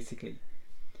 Okay. basically.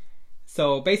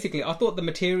 So basically, I thought the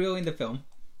material in the film.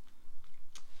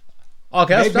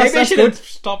 Okay, Maybe I that's shouldn't good.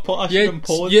 stop. I Yeah, shouldn't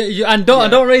pause. yeah, and don't Yeah.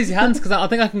 don't raise your hands because I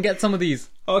think I can get some of these.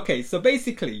 Okay, so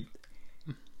basically,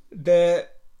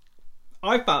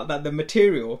 I felt that the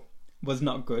material was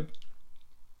not good,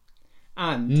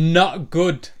 and Not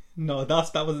good. no,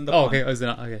 that wasn't the Oh, point. okay. Oh, is it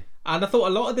not? Okay. And I thought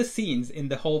a lot of the scenes in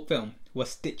the whole film were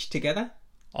stitched together,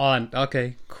 Oh,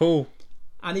 okay. Cool.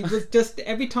 and it was just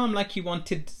every time like you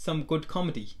wanted some good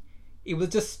comedy, it was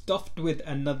just stuffed with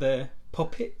another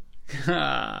puppet.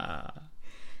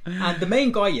 And the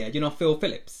main guy, yeah, Phil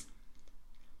Phillips.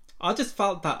 I just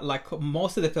felt that like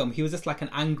most of the film, he was just like an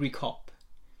angry cop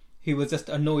who was just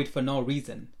annoyed for no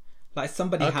reason. Like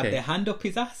somebody had Okay. their hand up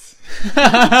his ass.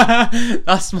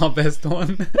 That's my best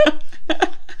one.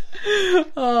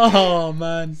 Oh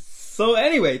man. So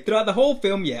anyway, throughout the whole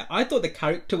film, yeah, I thought the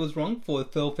character was wrong for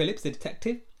Phil Phillips, the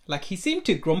detective. Like he seemed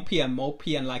too grumpy and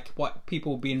mopey and like what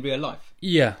people would be in real life.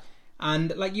 Yeah.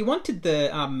 And like you wanted the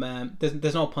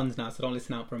there's no puns now, so don't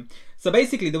listen out for them. So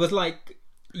basically, there was like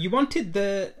you wanted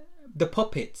the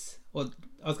puppets, or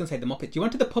I was gonna say the Muppets. You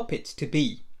wanted the puppets to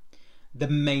be the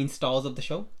main stars of the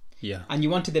show, Yeah. and you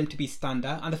wanted them to be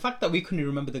standout. And the fact that we couldn't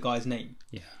remember the guy's name,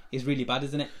 Yeah. is really bad,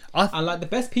 isn't it? I th- And like the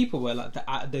best people were like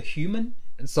the human.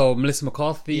 So Melissa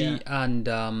McCarthy Yeah.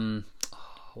 and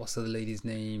what's the lady's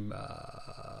name?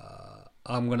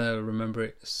 I'm gonna remember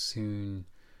it soon.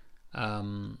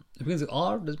 It begins with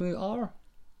R. Does it begin with R?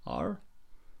 R.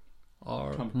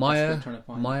 Maya. Trying to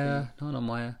find Maya. No, not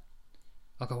Maya.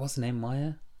 Okay, what's the name?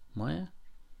 Maya.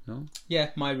 No.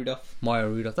 Yeah, Maya Rudolph. Maya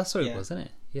Rudolph. That's what it Yeah. was, isn't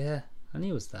it? Yeah, I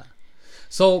knew it was that.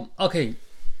 So okay,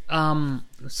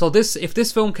 so if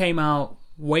this film came out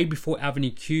way before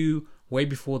Avenue Q, way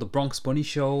before the Bronx Bunny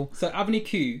show. So Avenue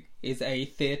Q is a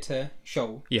theatre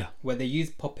show. Yeah. Where they use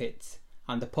puppets,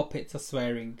 and the puppets are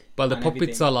swearing. But the and puppets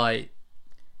everything. are like,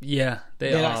 yeah,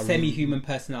 They're are like semi-human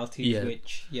personalities, Yeah.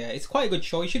 which it's quite a good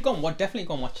show. You should go and definitely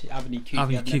go and watch Avenue Q.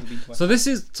 Avenue if you Q. have never been to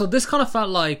watch So this kind of felt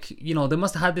like, they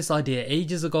must have had this idea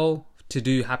ages ago to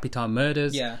do Happy Time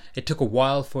Murders. Yeah. It took a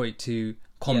while for it to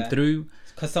come Yeah. through.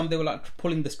 because they were like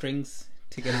pulling the strings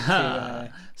to get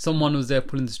into. Someone was there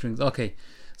pulling the strings. Okay,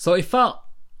 so it felt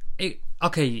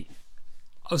okay.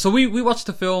 So we watched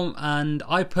the film, and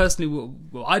I personally,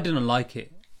 I didn't like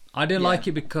it. I didn't Yeah. like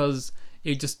it because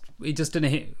it just didn't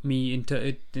hit me in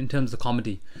terms of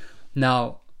comedy.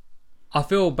 Now, I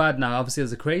feel bad now. Obviously,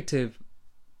 as a creative,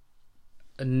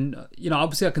 and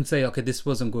obviously I can say, okay, this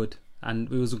wasn't good,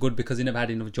 and it wasn't good because it never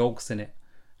had enough jokes in it.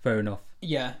 Fair enough.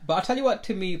 Yeah, but I'll tell you what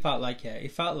to me it felt like,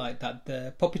 it felt like that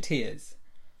the puppeteers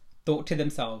thought to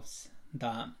themselves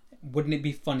that wouldn't it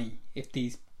be funny if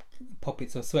these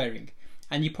puppets were swearing?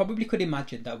 And you probably could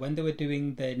imagine that when they were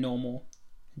doing their normal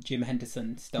Jim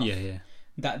Henderson stuff, Yeah.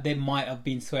 that they might have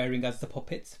been swearing as the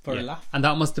puppets for a laugh. And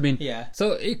that must have been Yeah.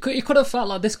 So it could have felt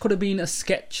like this could have been a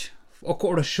sketch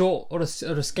or a short or a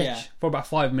sketch Yeah. for about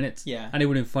 5 minutes. Yeah. And it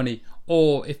would have been funny.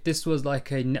 Or if this was like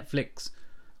a Netflix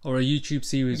or a YouTube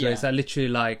series where Yeah. it's like literally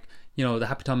like the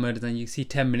Happy Time Murders, and you see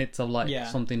 10 minutes of like Yeah.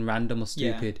 something random or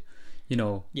stupid.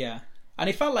 Yeah, and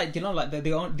it felt like like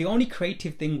the only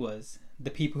creative thing was the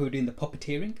people who were doing the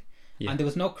puppeteering, and there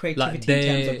was no creativity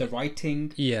in terms of the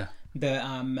writing, Yeah. the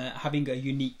having a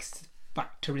unique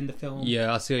factor in the film.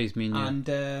 Yeah, I see what you mean. Yeah.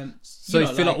 And so you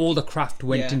feel like all the craft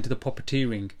went Yeah. into the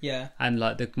puppeteering. Yeah, And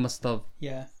like they must have.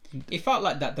 yeah. It felt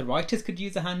like that the writers could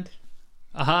use a hand.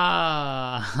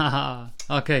 Aha.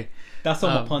 Okay. That's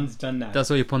all my puns done now.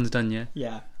 That's all your puns done. Yeah.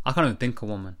 Yeah, I can't even think of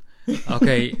one, man.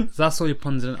 Okay, so that's all your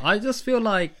puns done. I just feel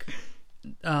like,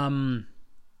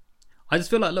 I I just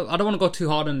feel like, look, I don't want to go too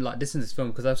hard on like dissing this film,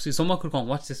 because I've seen someone could go and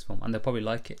watch this film and they'll probably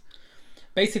like it.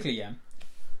 Basically, yeah,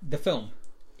 the film.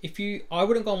 I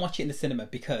wouldn't go and watch it in the cinema,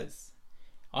 because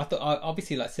I thought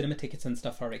obviously like cinema tickets and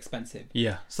stuff are expensive.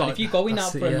 Yeah. So And if you're going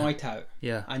out for a yeah. night out,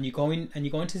 Yeah. and you're going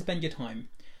to spend your time,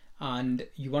 and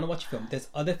you want to watch a film, there's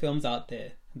other films out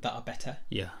there that are better.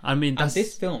 Yeah. I mean, And that's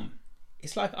this film,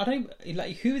 it's like I don't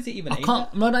like, who is it even? I aimed can't.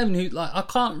 at? Not even who. Like, I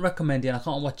can't recommend it, and I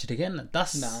can't watch it again.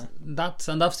 That's Nah.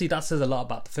 and obviously that says a lot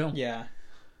about the film. Yeah,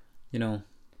 You know.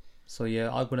 So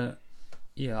yeah, I'm gonna.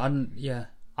 Yeah,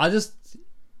 I just.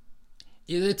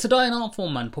 It's a dying art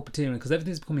form, man. Puppeteering, because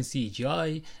everything's becoming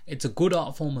CGI. It's a good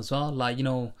art form as well. Like, you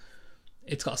know,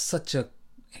 it's got such a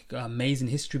amazing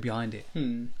history behind it,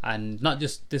 and not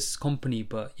just this company,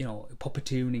 but you know,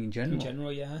 puppeteering in general. in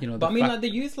general, yeah. You know, but the I mean, fact- like they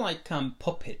use like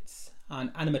puppets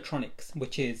and animatronics,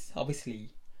 which is obviously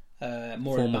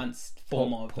more Form of advanced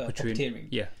form of puppeteering.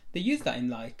 Yeah. They use that in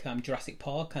like Jurassic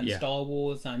Park and Yeah. Star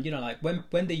Wars, and you know, like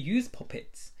when they use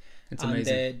puppets, It's and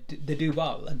amazing. they do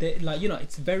well. They, like, you know,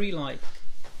 it's very like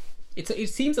it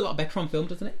seems a lot better on film,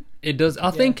 doesn't it? It does.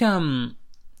 I think.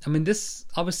 I mean, this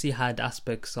obviously had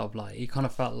aspects of like, it kind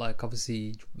of felt like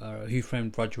obviously Who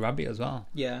Framed Roger Rabbit as well.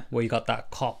 Yeah. Where you got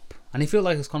that cop, and I feel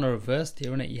like it's kind of reversed here,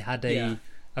 isn't it? You had a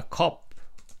cop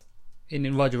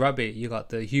in Roger Rabbit. You got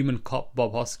the human cop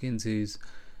Bob Hoskins, who's,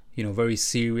 you know, very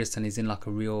serious, and he's in like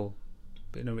a real,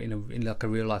 in like a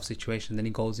real life situation. Then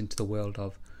he goes into the world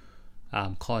of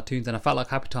cartoons, and I felt like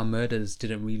Happy Time Murders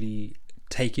didn't really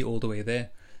take it all the way there.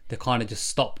 They kind of just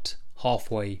stopped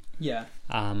halfway. Yeah.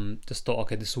 Just thought,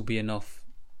 okay, this will be enough.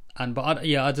 I don't want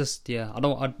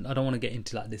to get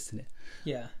into like this in it.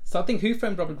 Yeah. So I think Who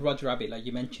Framed Roger Rabbit, like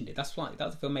you mentioned it, that's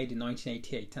a film made in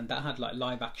 1988, and that had like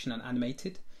live action and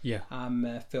animated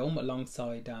film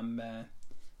alongside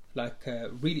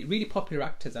really really popular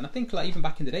actors. And I think like even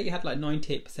back in the day, you had like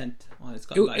 98%.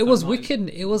 It was wicked.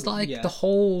 It was like the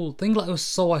whole thing. Like, it was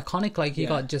so iconic. Like, you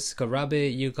got Jessica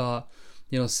Rabbit. You got,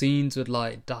 you know, scenes with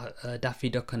like Daffy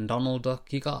Duck and Donald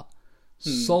Duck. You got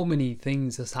so many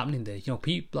things that's happening there. You know,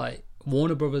 people like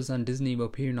Warner Brothers and Disney were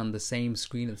appearing on the same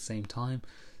screen at the same time.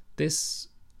 This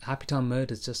Happy Time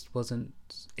Murders just wasn't.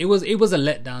 It was a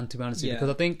letdown, to be honest with you, because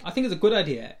I think it's a good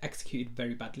idea executed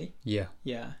very badly. Yeah.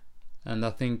 And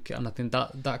I think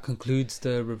that concludes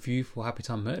the review for Happy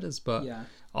Time Murders. But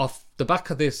off the back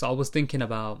of this, I was thinking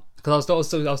about, because I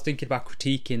was thinking about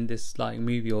critiquing this like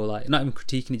movie, or like not even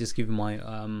critiquing it, just giving my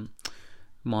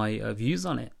my views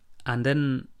on it. And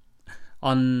then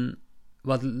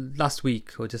last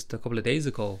week, or just a couple of days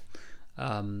ago,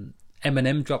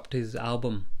 Eminem dropped his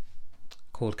album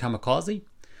called Kamikaze.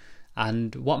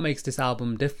 And what makes this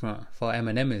album different for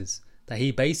Eminem is that he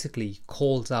basically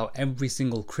calls out every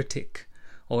single critic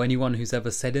or anyone who's ever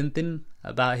said anything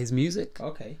about his music.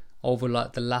 Okay. Over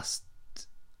like the last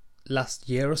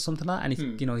year or something like that, and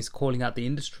he's, you know, he's calling out the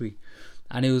industry,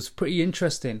 and it was pretty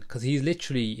interesting because he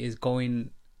literally is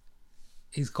going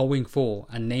for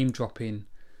and name dropping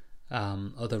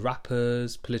other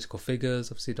rappers, political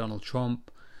figures, obviously Donald Trump,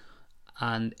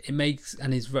 and he's,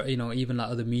 you know, even like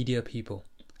other media people,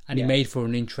 and he made for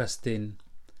an interesting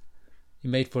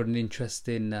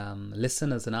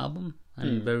listen as an album,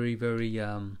 and very very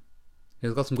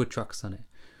he's got some good tracks on it.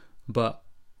 But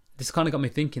this kind of got me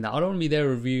thinking that I don't want to be there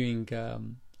reviewing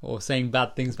or saying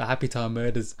bad things about Happy Time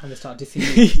Murders, And they start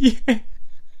dissing yeah.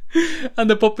 And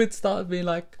the puppets started being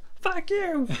like, fuck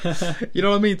you. You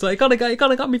know what I mean? So it kind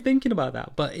of got me thinking about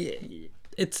that. But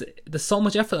it's there's so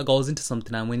much effort that goes into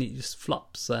something, and when it just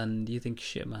flops and you think,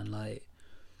 shit, man, like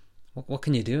what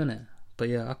can you do in it? But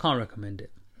yeah, I can't recommend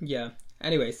it. Yeah.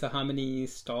 Anyway, so how many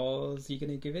stars are you going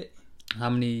to give it?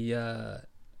 How many how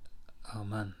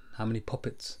many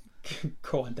puppets?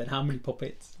 Go on then, how many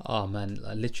puppets? Oh man,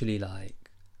 literally, like,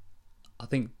 I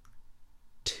think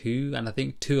 2, and I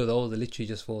think 2 of those are literally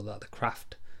just for like the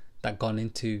craft that gone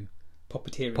into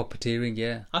Puppeteering.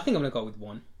 Yeah, I think I'm going to go with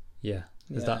 1. Yeah.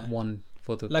 Is that 1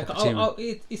 for the like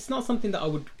puppeteering? it's not something that I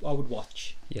would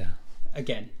watch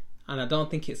again, and I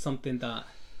don't think it's something that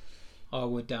I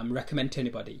would recommend to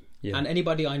anybody. And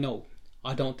anybody I know,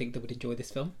 I don't think they would enjoy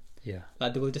this film.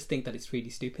 Like, they will just think that it's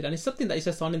really stupid, and it's something that is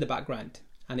just on in the background,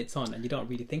 and it's on, and you don't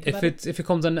really think about it. If it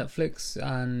comes on Netflix,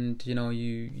 and you know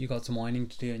you got some whining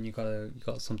to do, and you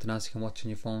got something else you can watch on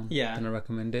your phone, then I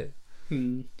recommend it.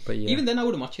 But yeah, even then I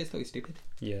wouldn't watch it. It's totally stupid.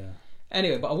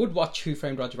 Anyway, but I would watch Who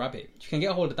Framed Roger Rabbit. If you can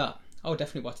get a hold of that, I would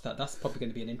definitely watch that. That's probably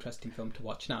going to be an interesting film to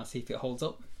watch now. See if it holds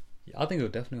up. I think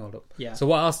it'll definitely hold up. Yeah. So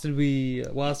what else did we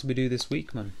do this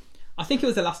week, man? I think it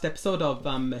was the last episode of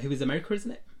Who Is America,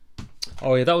 isn't it?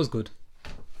 Oh yeah, that was good.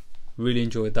 Really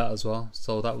enjoyed that as well.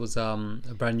 So that was a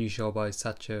brand new show by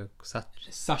Sacha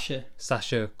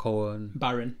Cohen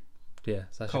Baron. Yeah,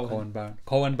 Sacha Cohen. Cohen Baron.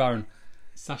 Cohen Baron.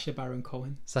 Sacha Baron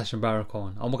Cohen. Sacha Baron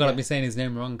Cohen. Oh my god, Yeah. I've been saying his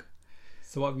name wrong.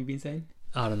 So what have we been saying?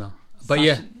 I don't know. But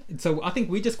Sacha- So I think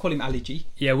we just call him Ali G.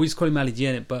 yeah, we just call him Ali G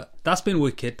in it. But that's been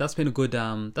wicked. That's been a good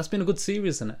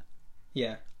series, isn't it?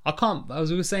 Yeah.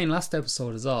 As we were saying last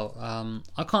episode as well,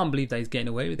 I can't believe that he's getting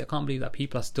away with it. I can't believe that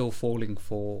people are still falling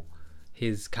for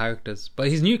his characters. But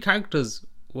his new characters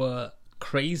were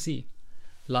crazy.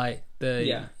 Like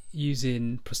the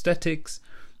using prosthetics,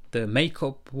 the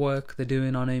makeup work they're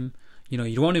doing on him. You know,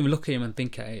 you won't even look at him and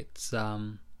think it's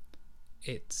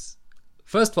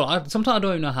first of all, sometimes I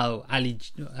don't even know how Ali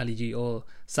G or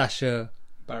Sacha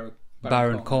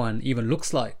Baron Cohen even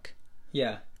looks like.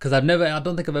 Yeah. Because I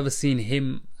don't think I've ever seen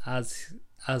him as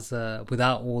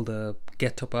without all the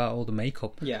get up, all the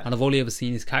makeup. Yeah. And I've only ever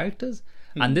seen his characters.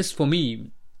 And this for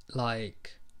me,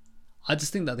 like, I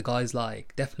just think that the guy's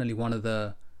like definitely one of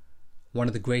the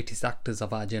greatest actors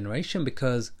of our generation,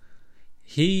 because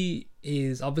he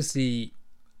is obviously,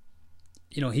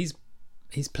 you know, he's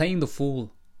playing the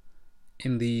fool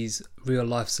in these real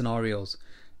life scenarios,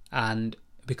 and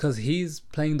because he's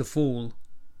playing the fool,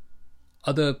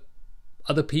 other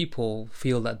people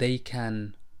feel that they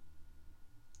can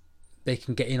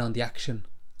get in on the action,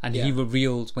 and he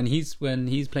reveals when he's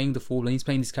playing the fool, when he's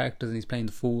playing these characters and he's playing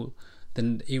the fool,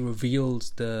 then he reveals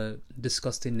the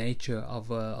disgusting nature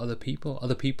of other people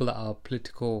that are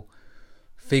political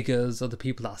figures, other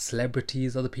people that are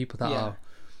celebrities, other people that are,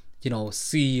 you know,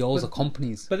 CEOs of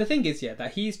companies. But the thing is,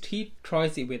 that he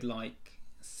tries it with like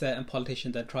certain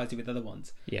politicians and tries it with other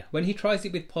ones. Yeah. When he tries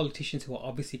it with politicians who are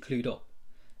obviously clued up,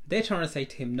 they're trying to say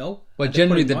to him no. Well, and they put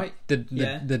generally him right. But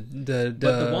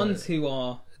the ones who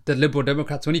are the Liberal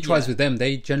Democrats, when he tries with them,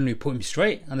 they generally put him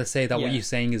straight and they say that what you're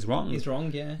saying is wrong. Is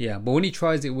wrong, yeah. Yeah, but when he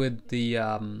tries it with the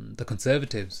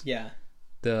Conservatives,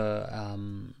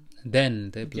 then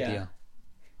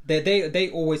they they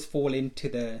always fall into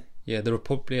the the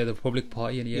Republic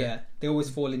Party, they always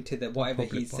fall into the whatever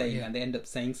Republic he's Party, saying, and they end up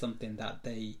saying something that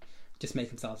they just make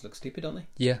themselves look stupid, don't they?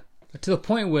 Yeah, to the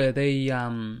point where they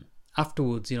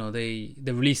afterwards, you know, they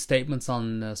released statements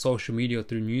on social media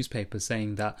through newspapers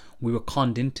saying that we were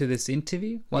conned into this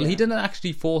interview. Well, he didn't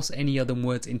actually force any other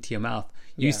words into your mouth.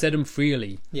 You said them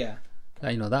freely. Yeah.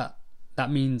 You know,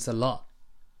 that means a lot.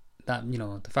 That, you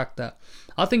know, the fact that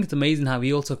I think it's amazing how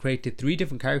he also created 3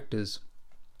 different characters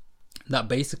that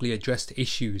basically addressed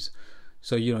issues.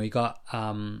 So, you know, you got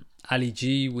Ali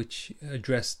G, which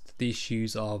addressed the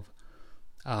issues of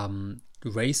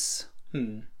race.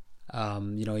 You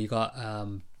know, you got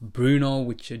Bruno,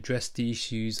 which addressed the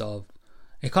issues of,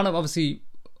 it kind of obviously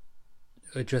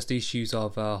addressed the issues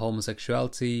of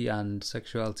homosexuality and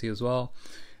sexuality as well,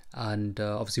 and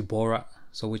obviously Borat,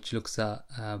 so which looks at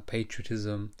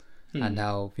patriotism and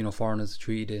how, you know, foreigners are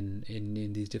treated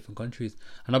in these different countries.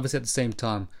 And obviously at the same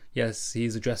time, yes,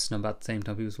 he's addressing them, but at the same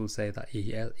time people will say that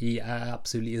he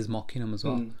absolutely is mocking them as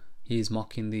well. He is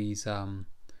mocking these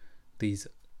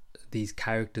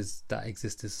characters that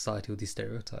exist in society, with these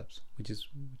stereotypes, which is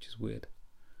weird.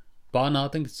 But no, I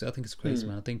think it's crazy,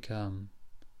 man. I think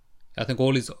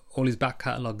all his back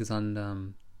catalogue is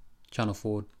on Channel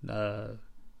 4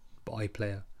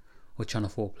 iPlayer or Channel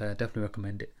 4 Player. Definitely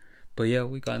recommend it. But yeah,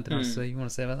 we got anything else you want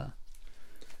to say about that?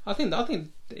 I think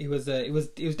it was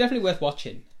definitely worth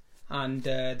watching, and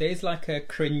there is like a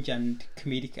cringe and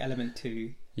comedic element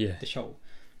to the show,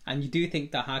 and you do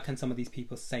think that how can some of these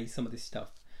people say some of this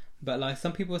stuff. But like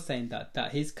some people were saying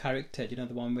that his character, you know,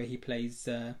 the one where he plays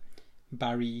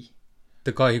Barry,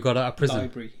 the guy who got out of prison.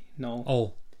 Library, no.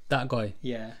 Oh, that guy.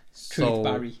 Yeah, Truth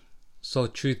Barry. So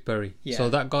Truth Barry. Yeah. So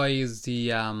that guy is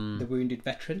the wounded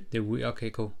veteran. Okay,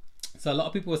 cool. So a lot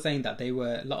of people were saying that a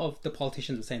lot of the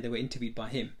politicians were saying they were interviewed by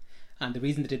him, and the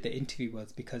reason they did the interview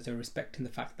was because they were respecting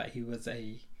the fact that he was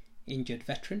a injured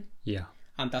veteran. Yeah.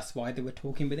 And that's why they were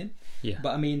talking with him. Yeah.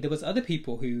 But I mean, there was other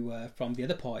people who were from the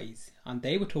other parties, and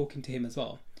they were talking to him as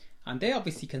well. And they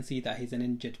obviously can see that he's an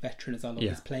injured veteran as well,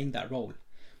 he's playing that role.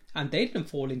 And they didn't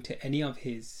fall into any of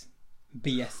his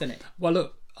BS in it. Well,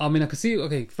 look, I mean, I can see,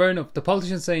 okay, fair enough. The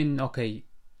politician's saying, okay,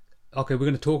 we're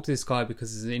going to talk to this guy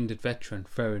because he's an injured veteran.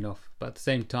 Fair enough. But at the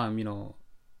same time, you know,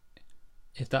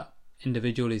 if that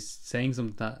individual is saying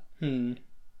something that,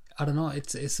 I don't know,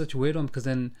 it's such a weird one, because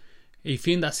then if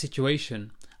you're in that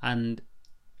situation,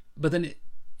 but then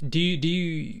do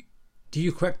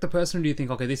you correct the person, or do you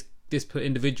think, okay, this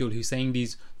individual who's saying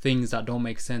these things that don't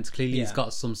make sense, clearly he's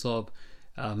got some sort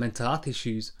of mental health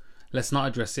issues, let's not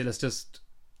address it, let's just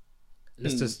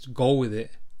go with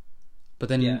it. But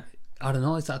then I don't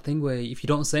know, it's that thing where if you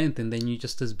don't say anything, then you're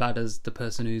just as bad as the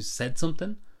person who's said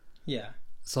something. Yeah.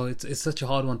 So it's such a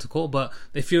hard one to call. But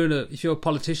if you're a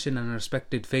politician and a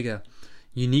respected figure,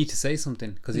 you need to say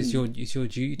something because it's your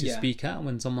duty to speak out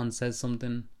when someone says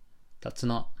something that's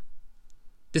not.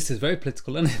 This is very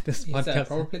political, isn't it? This podcast. It's a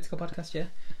proper political podcast, yeah.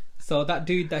 So that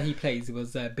dude that he plays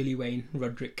was Billy Wayne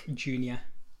Roderick Jr.,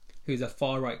 who's a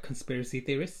far-right conspiracy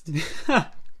theorist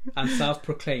and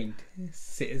self-proclaimed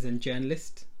citizen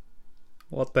journalist.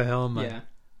 What the hell, man? Yeah.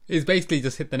 He's basically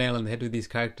just hit the nail on the head with these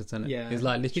characters, isn't it? Yeah. He's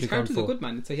like literally his characters gone are for... good,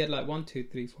 man. So he had like 1, 2,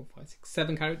 3, 4, 5, 6,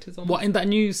 7 characters on. What, in that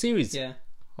new series? Yeah.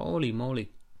 Holy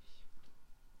moly.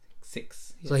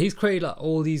 6. Yeah. So he's created like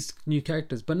all these new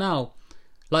characters, but now,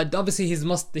 like obviously he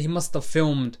must have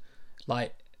filmed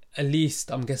like at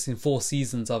least I'm guessing 4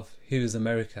 seasons of Who's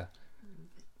America.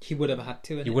 He would have had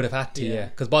to. He would have had to, yeah.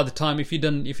 Because by the time if you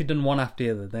done one after the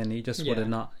other, then he just would have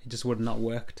not. It just would have not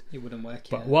worked. It wouldn't work.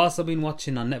 But whilst I've been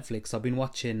watching on Netflix, I've been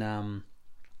watching,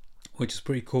 which is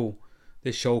pretty cool,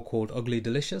 this show called Ugly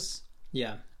Delicious.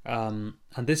 Yeah. And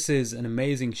this is an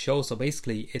amazing show. So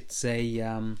basically, it's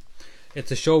a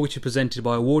show which is presented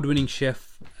by award-winning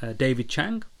chef David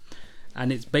Chang,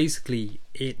 and it's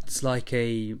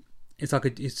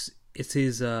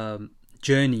his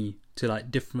journey to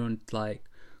like different like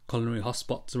culinary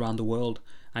hotspots around the world,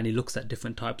 and he looks at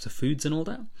different types of foods and all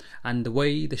that. And the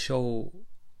way the show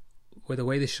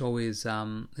is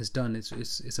done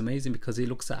is amazing because he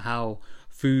looks at how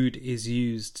food is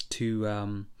used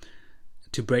to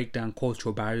break down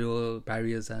cultural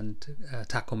barriers and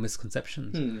tackle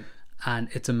misconceptions. And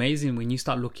it's amazing when you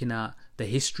start looking at the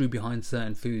history behind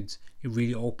certain foods. It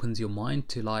really opens your mind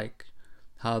to like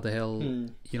how the hell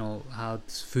how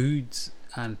foods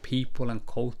and people and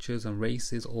cultures and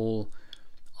races all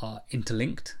are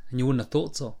interlinked, and you wouldn't have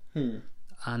thought so.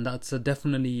 And that's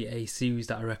definitely a series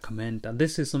that I recommend. And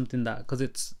this is something that, because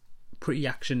it's pretty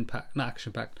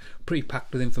pretty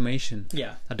packed with information.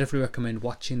 Yeah, I definitely recommend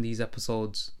watching these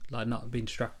episodes, like not being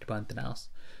distracted by anything else.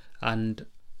 And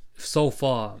so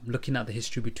far, looking at the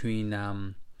history between,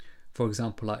 for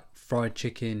example, like fried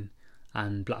chicken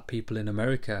and black people in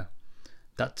America,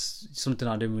 that's something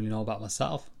I didn't really know about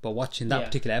myself. But watching that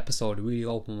particular episode really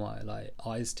opened my like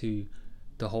eyes to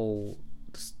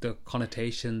the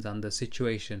connotations and the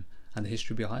situation and the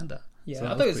history behind that. Yeah, so I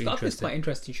thought it was quite an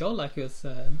interesting show. Like I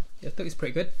thought it was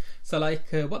pretty good. So like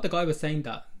what the guy was saying,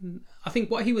 that I think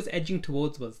what he was edging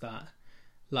towards was that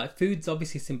like food's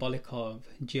obviously symbolic of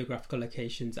geographical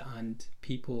locations and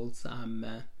people's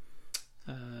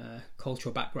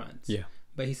cultural backgrounds. Yeah.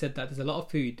 But he said that there's a lot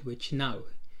of food which now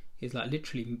is like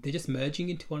literally they're just merging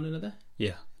into one another.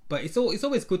 Yeah. But it's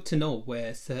always good to know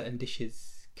where certain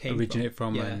dishes originate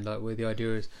from and like where the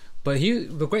idea is. But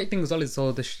the great thing as well is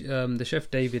the chef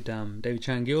David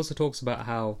Chang, he also talks about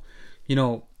how,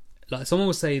 like someone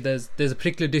would say there's a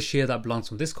particular dish here that belongs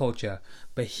from this culture,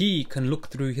 but he can look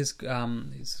through his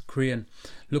Korean,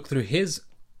 look through his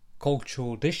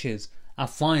cultural dishes and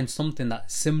find something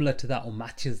that's similar to that or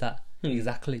matches that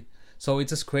exactly. So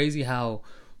it's just crazy how,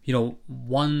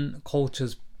 one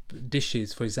culture's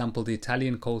dishes, for example, the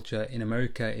Italian culture in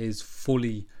America is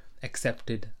fully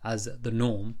accepted as the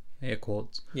norm, air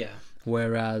quotes. Yeah.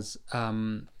 Whereas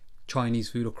Chinese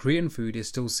food or Korean food is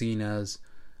still seen as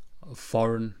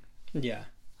foreign. Yeah.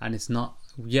 And it's not.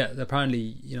 Yeah,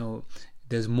 apparently,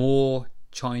 there's more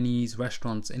Chinese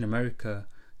restaurants in America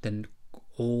than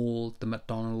all the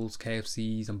McDonald's,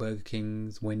 KFCs, and Burger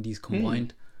Kings, Wendy's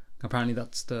combined. Apparently,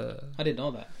 that's the. I didn't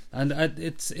know that. And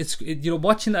it's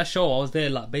watching that show, I was there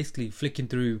like basically flicking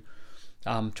through,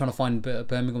 trying to find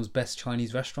Birmingham's best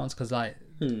Chinese restaurants, because like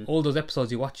all those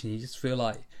episodes you're watching, you just feel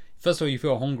like, first of all you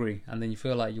feel hungry, and then you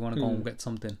feel like you want to go and get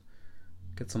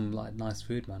some like nice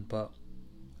food, man. But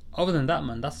other than that,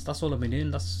 man, that's all I've been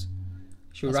doing.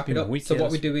 Should we wrap it up? So what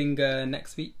are we doing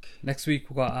next week? Next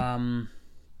week we got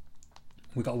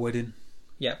a wedding.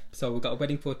 Yep. So we've got a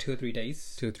wedding for 2 or 3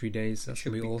 days. 2 or 3 days. That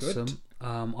should be awesome.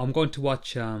 I'm going to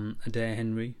watch Adair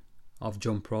Henry of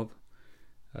Jump Prov,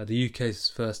 the UK's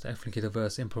first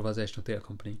ethnic-diverse improvisational theatre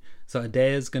company. So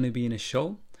Adair's going to be in a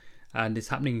show, and it's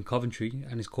happening in Coventry,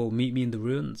 and it's called Meet Me in the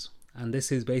Ruins. And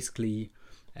this is basically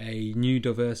a new,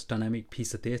 diverse, dynamic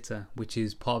piece of theatre, which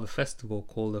is part of a festival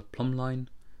called the Plumline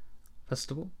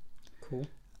Festival. Cool.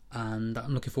 And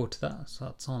I'm looking forward to that. So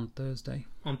that's on Thursday.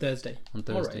 On Thursday,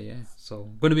 right. Yeah. So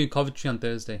I'm going to be in Coventry on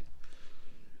Thursday.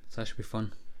 So that should be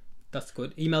fun. That's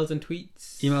good. Emails and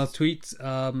tweets?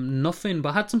 Tweets, nothing. But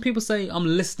I had some people say I'm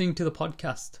listening to the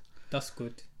podcast. That's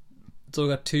good. So we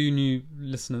got 2 new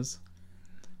listeners.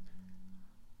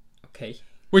 Okay.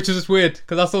 which is just weird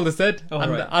because that's all they said. All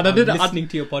and right. and I didn't. listening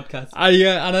to your podcast.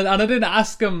 And I didn't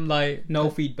ask them like No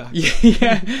feedback.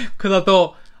 yeah, because I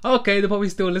thought okay, they're probably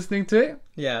still listening to it.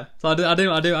 Yeah. So I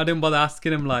didn't bother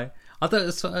asking him like I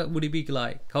thought would he be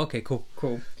like okay cool.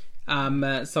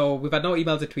 So we've had no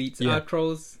emails or tweets. Yeah.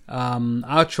 Outros.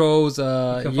 Outros.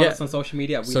 You can follow us on social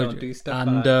media. We don't do stuff.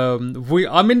 And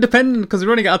I'm independent because we're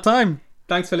running out of time.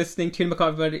 Thanks for listening. Tune back,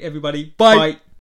 everybody. Bye.